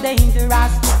drum, I am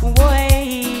dangerous,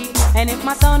 way. And if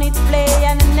my song is play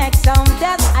and the next song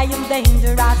test, I am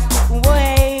dangerous,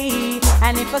 way.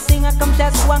 And if a singer come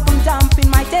test, one come jump in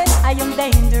my test, I am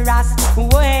dangerous,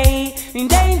 way.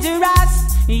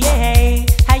 Dangerous, yeah,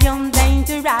 I am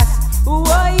dangerous,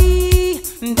 way.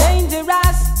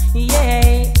 Dangerous,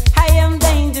 yeah, I am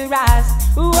dangerous,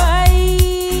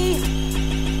 way.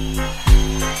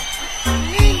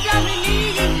 Ninja, me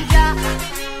ninja,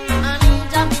 a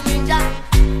ninja, me ninja,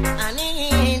 a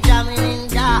ninja, me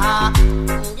ninja.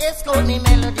 Yes, call me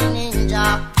Melody Ninja,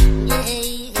 yeah.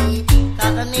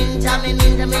 Cause a ninja, me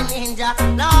ninja, me ninja.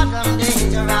 Lord, I'm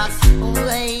dangerous,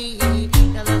 way.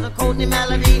 Cause there's a code the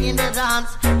melody in the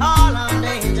dance, all I'm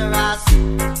dangerous.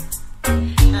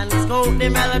 And it's code the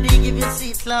melody, give you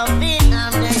sweet loving,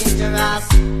 I'm dangerous.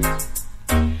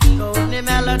 Code the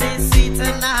melody, sweet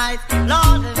tonight,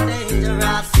 Lord, I'm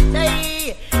dangerous.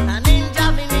 Hey, a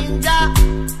ninja, me ninja.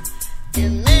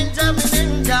 Ninja, me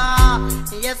ninja.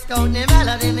 Yes, code the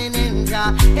melody, me ninja.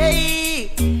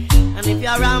 Hey, and if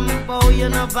you're Rambo, you're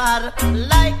not bad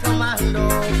like Commando.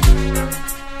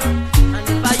 And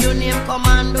if I your name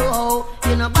Commando,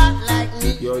 you're not bad like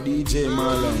me. Yo, DJ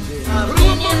Marlon. I'm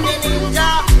meaning the ninja,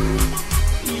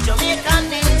 Jamaican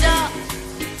ninja.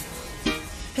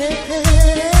 Hey, hey, hey.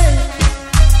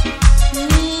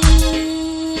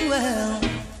 Well,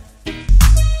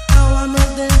 how I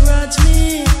make them grudge me,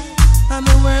 I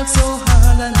may work so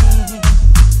hard on me.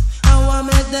 How I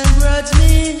make them grudge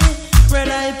me, red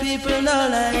eye people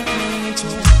don't like me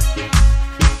too.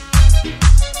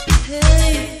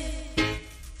 Hey,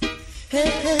 hey,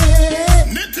 hey.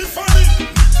 Nitty funny.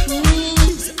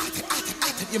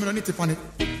 You know Nitty funny.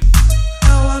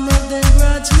 How I make them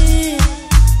grudge me,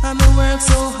 I may work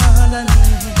so hard on me.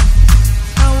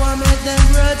 How I make them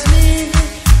grudge me,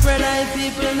 red eye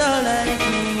people don't like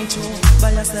me too.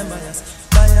 Bias them bias.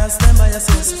 Bias them bias,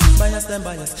 yes, bias them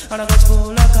bias. And I got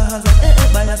full like a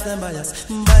hazard, bias them bias.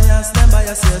 Bias them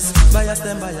bias, yes, bias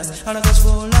them bias. And I got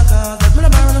full like a hazard. Me no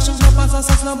bar, no shoes, no pants, no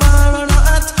socks, no bar, no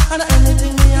hat. And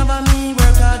anything me have on me,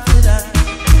 work hard for that.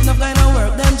 No kind of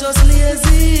work, them just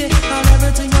lazy. And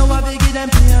everything you want, biggie, them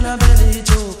pay on a belly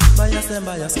joke. Bias them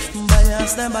bias,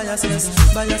 bias them bias, yes,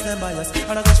 bias them bias.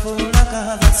 And I got full like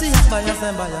a hazard. See, bias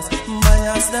them bias,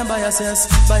 bias them bias, yes,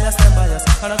 bias them bias.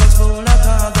 And I got full like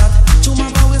a hazard. Chuma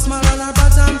always small and her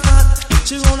bottom fat.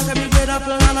 She roll like a big red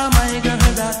apple and I might girl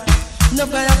that. No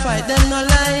guy a fight, them not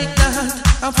like that.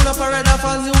 I'm full of a red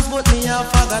apple news, but me a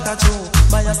forgot a true.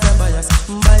 Bias them bias,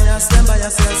 bias them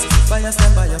bias, yes, bias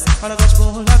them bias. And I got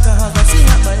full like a hazard. See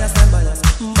that bias them bias,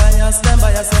 bias them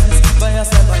bias, yes, bias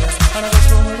them bias. And I got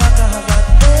full like a hazard.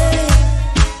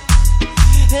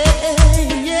 Hey,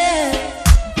 hey, yeah.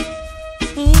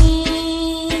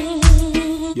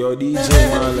 Yo, DJ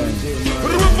Marlon.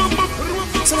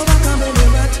 So back and belly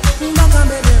rat, back and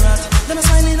belly rat. Them a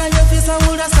smile inna your face and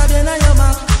woulda stab you inna your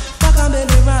back. Back and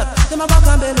belly rat, them a back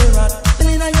and belly rat. Them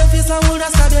inna your face and woulda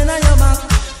stab you inna your back.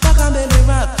 Back and belly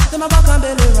rat, them a back and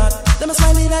belly rat. Them a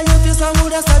smile inna your face and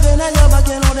woulda stab you inna your back.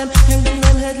 You know them hang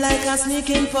them head like a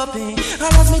sneaking puppy.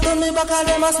 And as me turn me back, all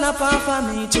them a snap off of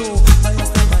me too. Bias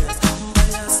them bias,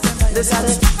 bias them bias. This are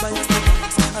it, bias them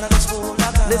bias. And I go school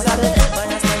like a this are it,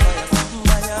 bias them bias,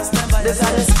 bias them bias. This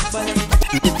are it, bias.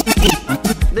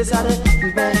 This are the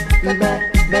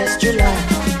best July.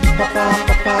 Papa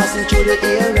passing through the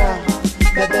era.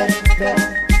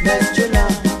 Best July.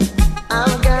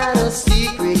 I've got a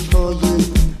secret for you.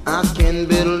 I can't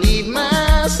believe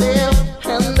myself.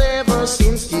 And ever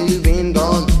since you've been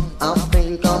gone, I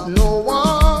think of no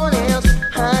one else.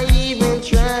 I even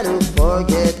try to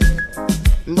forget,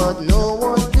 but no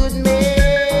one could make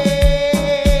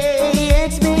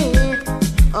me.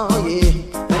 Oh yeah.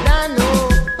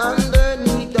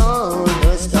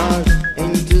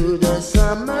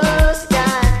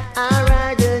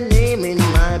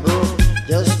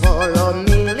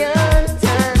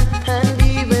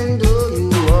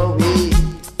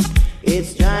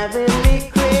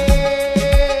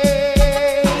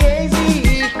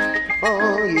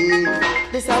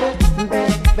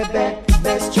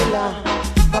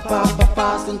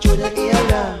 Passing through the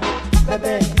era,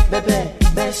 baby,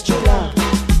 best you love.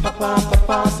 Papa,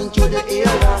 passing through the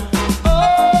era.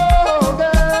 Oh,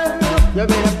 girl, you're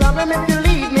in a problem if you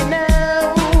leave me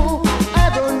now. I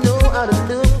don't know how to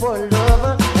look for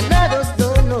love, and I just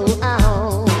don't know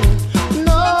how.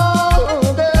 No,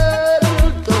 girl,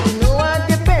 don't you know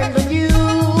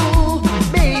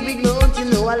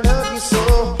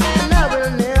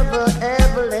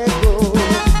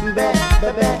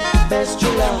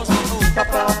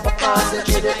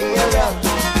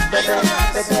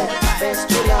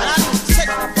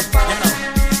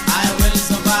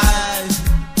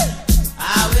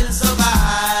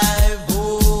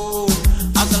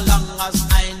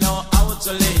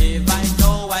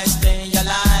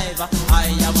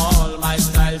have all my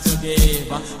style to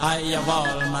give. I have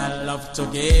all my love to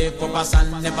give. Papa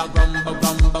son never grumble,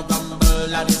 grumble, grumble.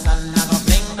 Like the sun never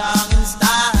fling down in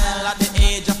style at the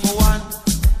age of 1.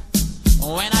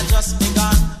 When I just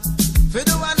begun, for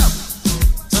the one up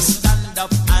to stand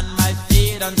up on my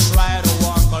feet and try to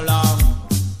walk along.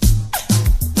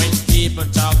 When people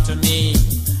talk to me,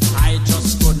 I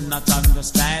just could not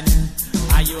understand.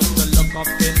 I used to look up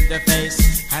in the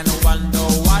face and wonder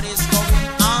what is going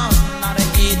on at the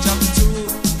age of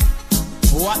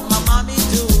 2. What my mommy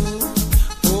do?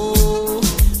 Oh,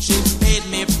 she paid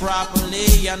me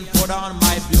properly and put on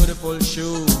my beautiful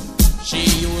shoe. She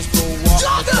used to walk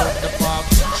me to the park.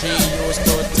 She used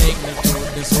to take me to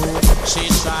the zoo. She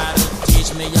tried to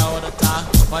teach me how to talk,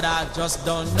 but I just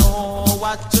don't know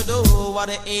what to do at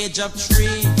the age of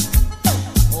 3.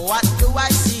 What do I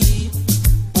see?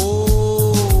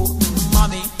 Oh,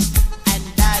 mommy and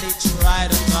daddy try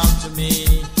to talk to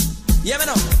me. Yeah, me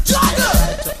know. I tried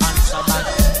to answer back,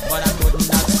 but I could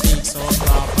not speak so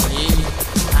properly.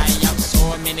 I have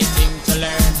so many things to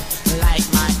learn, like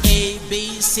my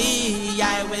ABC.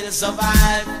 I will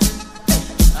survive.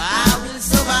 I will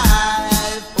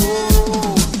survive.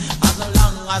 Oh, as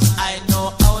long as I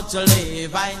know how to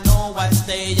live, I know I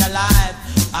stay alive.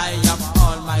 I have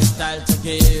all my style to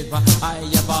give. I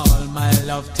have all my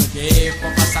love to give.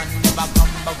 Papa son never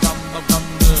grumble, grumble,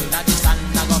 grumble. That the sun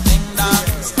never fling down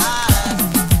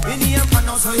style. In here, I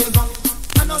know so you go.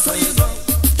 I know so you go.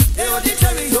 Hey, oh, the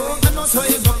cherry, yo. I know so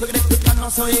you go. I know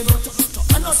so you go.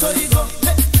 I know so you go.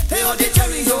 Hey, oh, the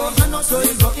cherry, yo. I know so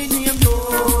you go. In here, yo.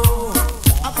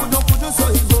 I put no so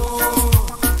you go.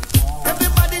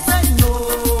 Everybody say no.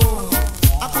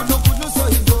 I put no so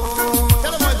you go.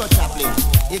 Tell them I go Chaplin.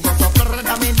 He got so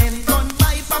permanent done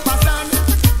by Papa San.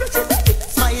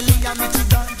 Smiley and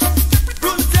Michigan.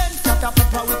 Rule 10, shut up,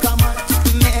 Papa, we come on.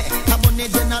 Come on,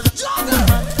 general.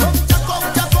 Come check out,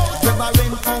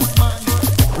 Reverend House,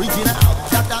 original,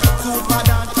 shut up, super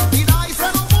dan. The nice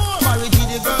and more, married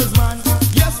the girls, man.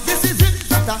 Yes, this is it.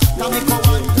 Shut up, Tamiko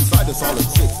one. Inside the solid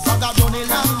 6. Vagabond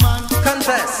long man.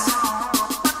 Confess.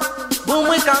 Boom,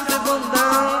 we come to boom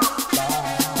down.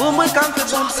 Boom, we come to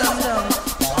boom down.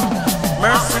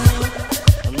 Mercy me,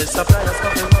 Mr. Pliers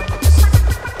come to run.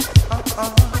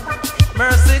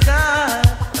 Mercy God,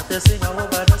 that they sing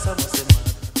over the summer sing.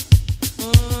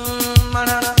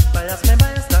 Manana, Pliers me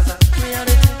bias, that's a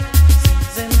reality.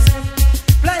 Sing, sing.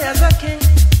 Pliers a king,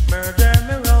 murder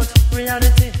me road,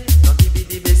 reality. Not the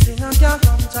BDB singer can't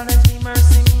come challenge me,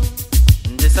 mercy me.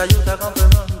 This a youth a come to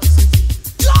run the city.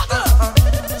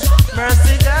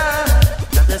 Mercy God,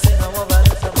 that they sing over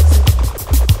the summer sing.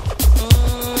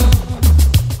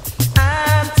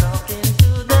 I'm talking to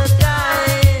the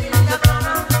guy in the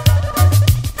corner.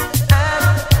 I'm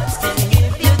asking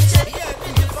if you check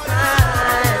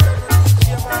time.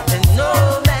 And no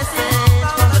message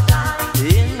from the guy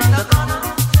in the corner.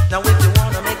 Now if you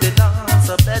wanna make the dance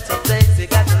a better place, you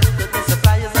got to look at the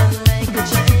suppliers and make a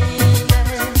change.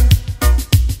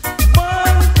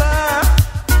 Bumper,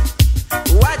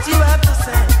 what you have to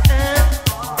say?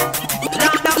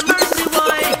 Lord have mercy,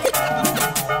 boy.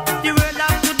 The world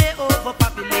of today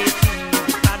overpopulating,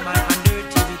 bad man and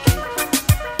dirty wicked.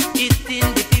 Eating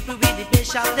the people with the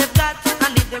best shop they've got,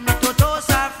 and leave them with toes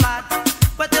are flat.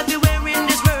 But everywhere in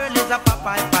this world is a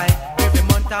Popeye pie. Every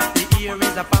month of the year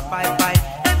is a Popeye pie.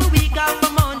 Every week of the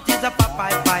month is a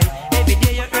Popeye pie. Every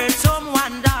day you heard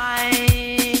someone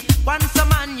die. Once a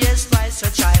man, yes, twice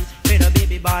a child. When a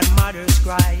baby born, mothers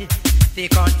cry. They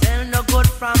can't tell no good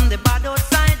from the bad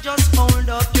outside. Just hold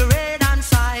up your head and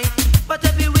sigh. But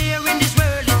everywhere in this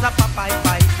world is a Popeye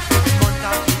pie. Every month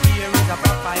of the year is a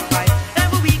Popeye pie.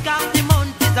 Every week of the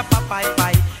month is a Popeye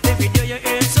pie. Every day you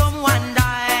hear someone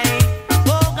die.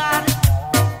 Oh God,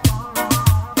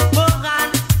 oh God,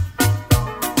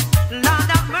 Lord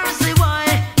have mercy, boy.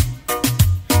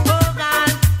 Oh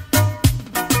God,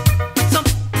 some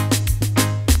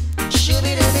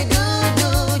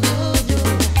Shoo-be-dooby-doo-doo-doo,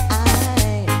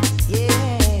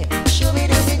 yeah.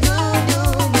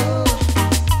 Shoo-be-dooby-doo-doo-doo.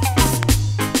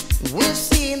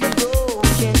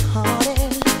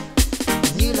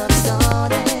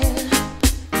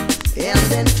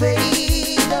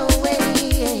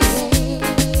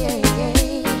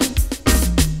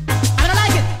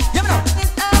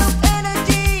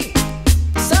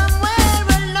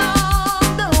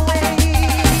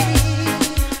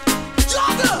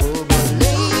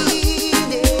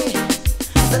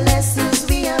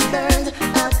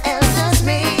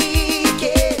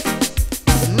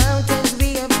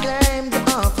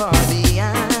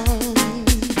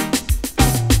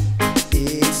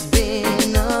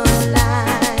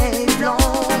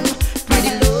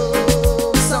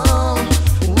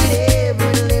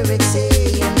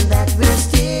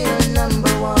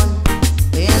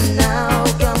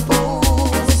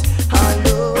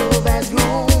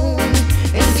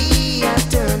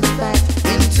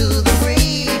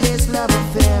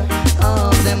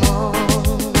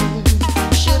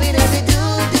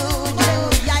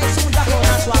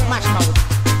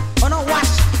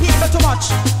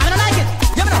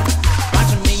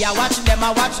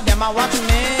 watch them, I watch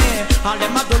me. All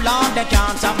them a do Lord, they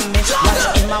can't stop me.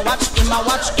 Watch him, I watch him, I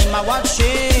watch him, I watch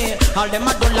she. All them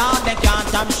a do Lord, they can't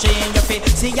stop she. You fi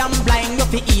see I'm blind, you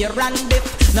fi ear and deaf.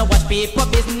 Now watch people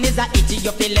business, I eat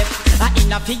you fi left. I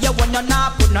enough for you when you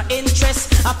not put no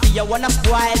interest. I feel you wanna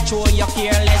spoil, show you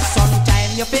careless.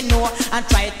 Sometimes you fi know and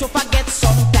try to forget.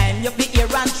 Sometimes you fi hear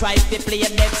and try to play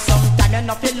dead. Sometimes you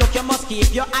know fi look, you must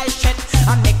keep your eyes shut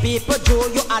and make people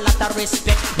do you a lot of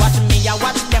respect. Watch me, I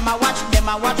watch them, I watch them,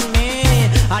 I watch me.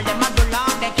 All them a do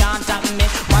Lord, they can't stop me.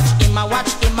 Watch him, I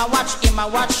watch him, I watch him, I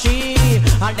watch she.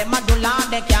 All them a do Lord,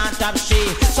 they can't stop she.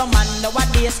 Some man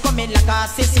nowadays coming like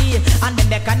a sissy, and then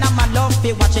they can have my love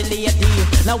fi watch a lady.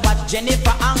 Now watch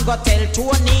Jennifer and go tell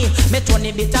Tony. Me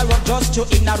Tony bitter up just to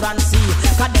ignorancy.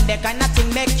 Cause then the kind of thing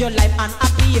make your life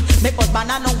unhappy. Make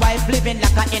husband and wife living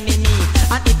like an enemy.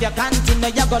 And if you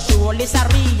continue, you go surely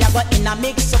sorry. You go in a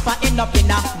mix up and end up in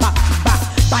a back.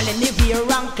 Balling the beer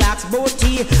and clocks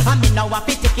booty. I mean now I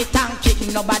fit take it and kick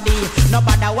nobody.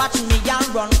 Nobody watch me and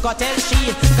run go tell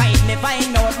she. Cause if me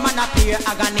find out man appear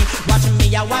agony. Watch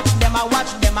me, I watch them, I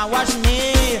watch them, I watch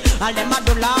me. All them a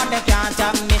do Lord, they can't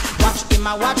have me. Watch him,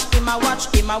 I watch him, I watch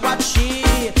him, I watch she.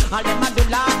 All them a do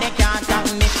Lord, they can't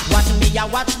have me. Watch me, I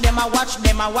watch them, I watch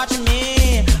them, I watch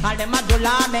me. All them a do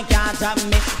Lord, they can't have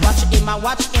me. Watch him, I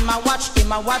watch him, I watch him,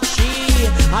 I watch she.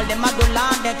 All them a do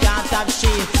Lord, they can't have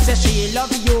she. Say she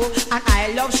love you and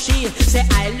I love she. Say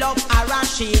I love her and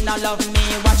she no love me.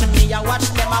 Watch me, I watch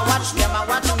them, I watch them, I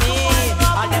watch me.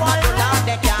 All them a do Lord,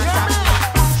 they can't have me.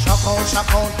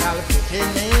 Shock out, gal, picking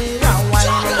me and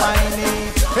whiny,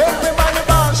 whiny. Everybody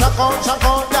bounce, shock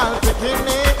out, gal, picking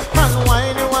me and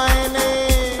whiny,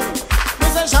 whiny. Me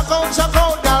say shock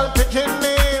out, gal, picking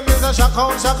me. Me say shock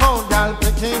out, gal,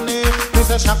 picking me. Me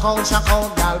say shock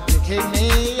out, gal, picking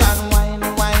me and whiny,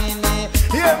 whiny.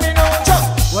 Hear me now,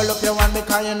 just well up your one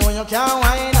because you know you can't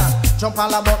whine. Jump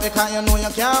all about because you know you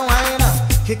can't whine.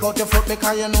 Kick out your foot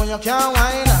because you know you can't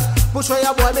whine. Push away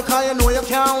your boy because you know you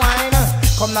can't whine.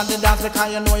 Come down the dance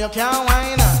because you know you can't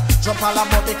whine. Jump all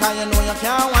about because you know you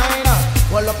can't whine.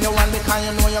 Well up your one because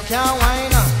you know you can't whine.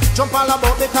 Jump all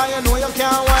about because you know you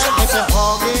can't whine. If you're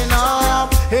hugging up,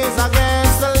 it's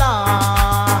against the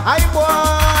law. Hey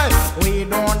boy, we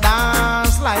don't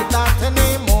dance like that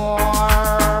anymore.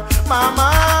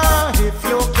 Mama, if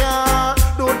you can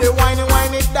do the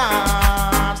whiny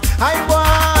dance. Hey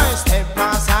boy, step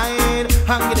aside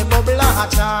and get the bubble a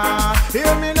chant.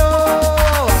 Hear me now.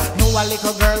 A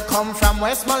little girl come from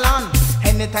Westmoreland.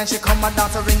 Anytime she come a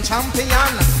dance a ring champion.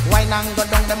 Wine and go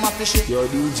down them off the shit. Yo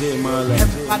DJ Marlon.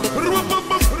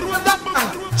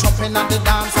 Jumping at the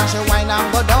dance and she wine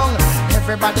and go down.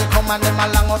 Everybody come and them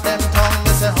along with them tongue.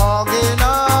 They say hugging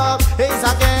up is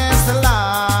against the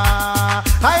law.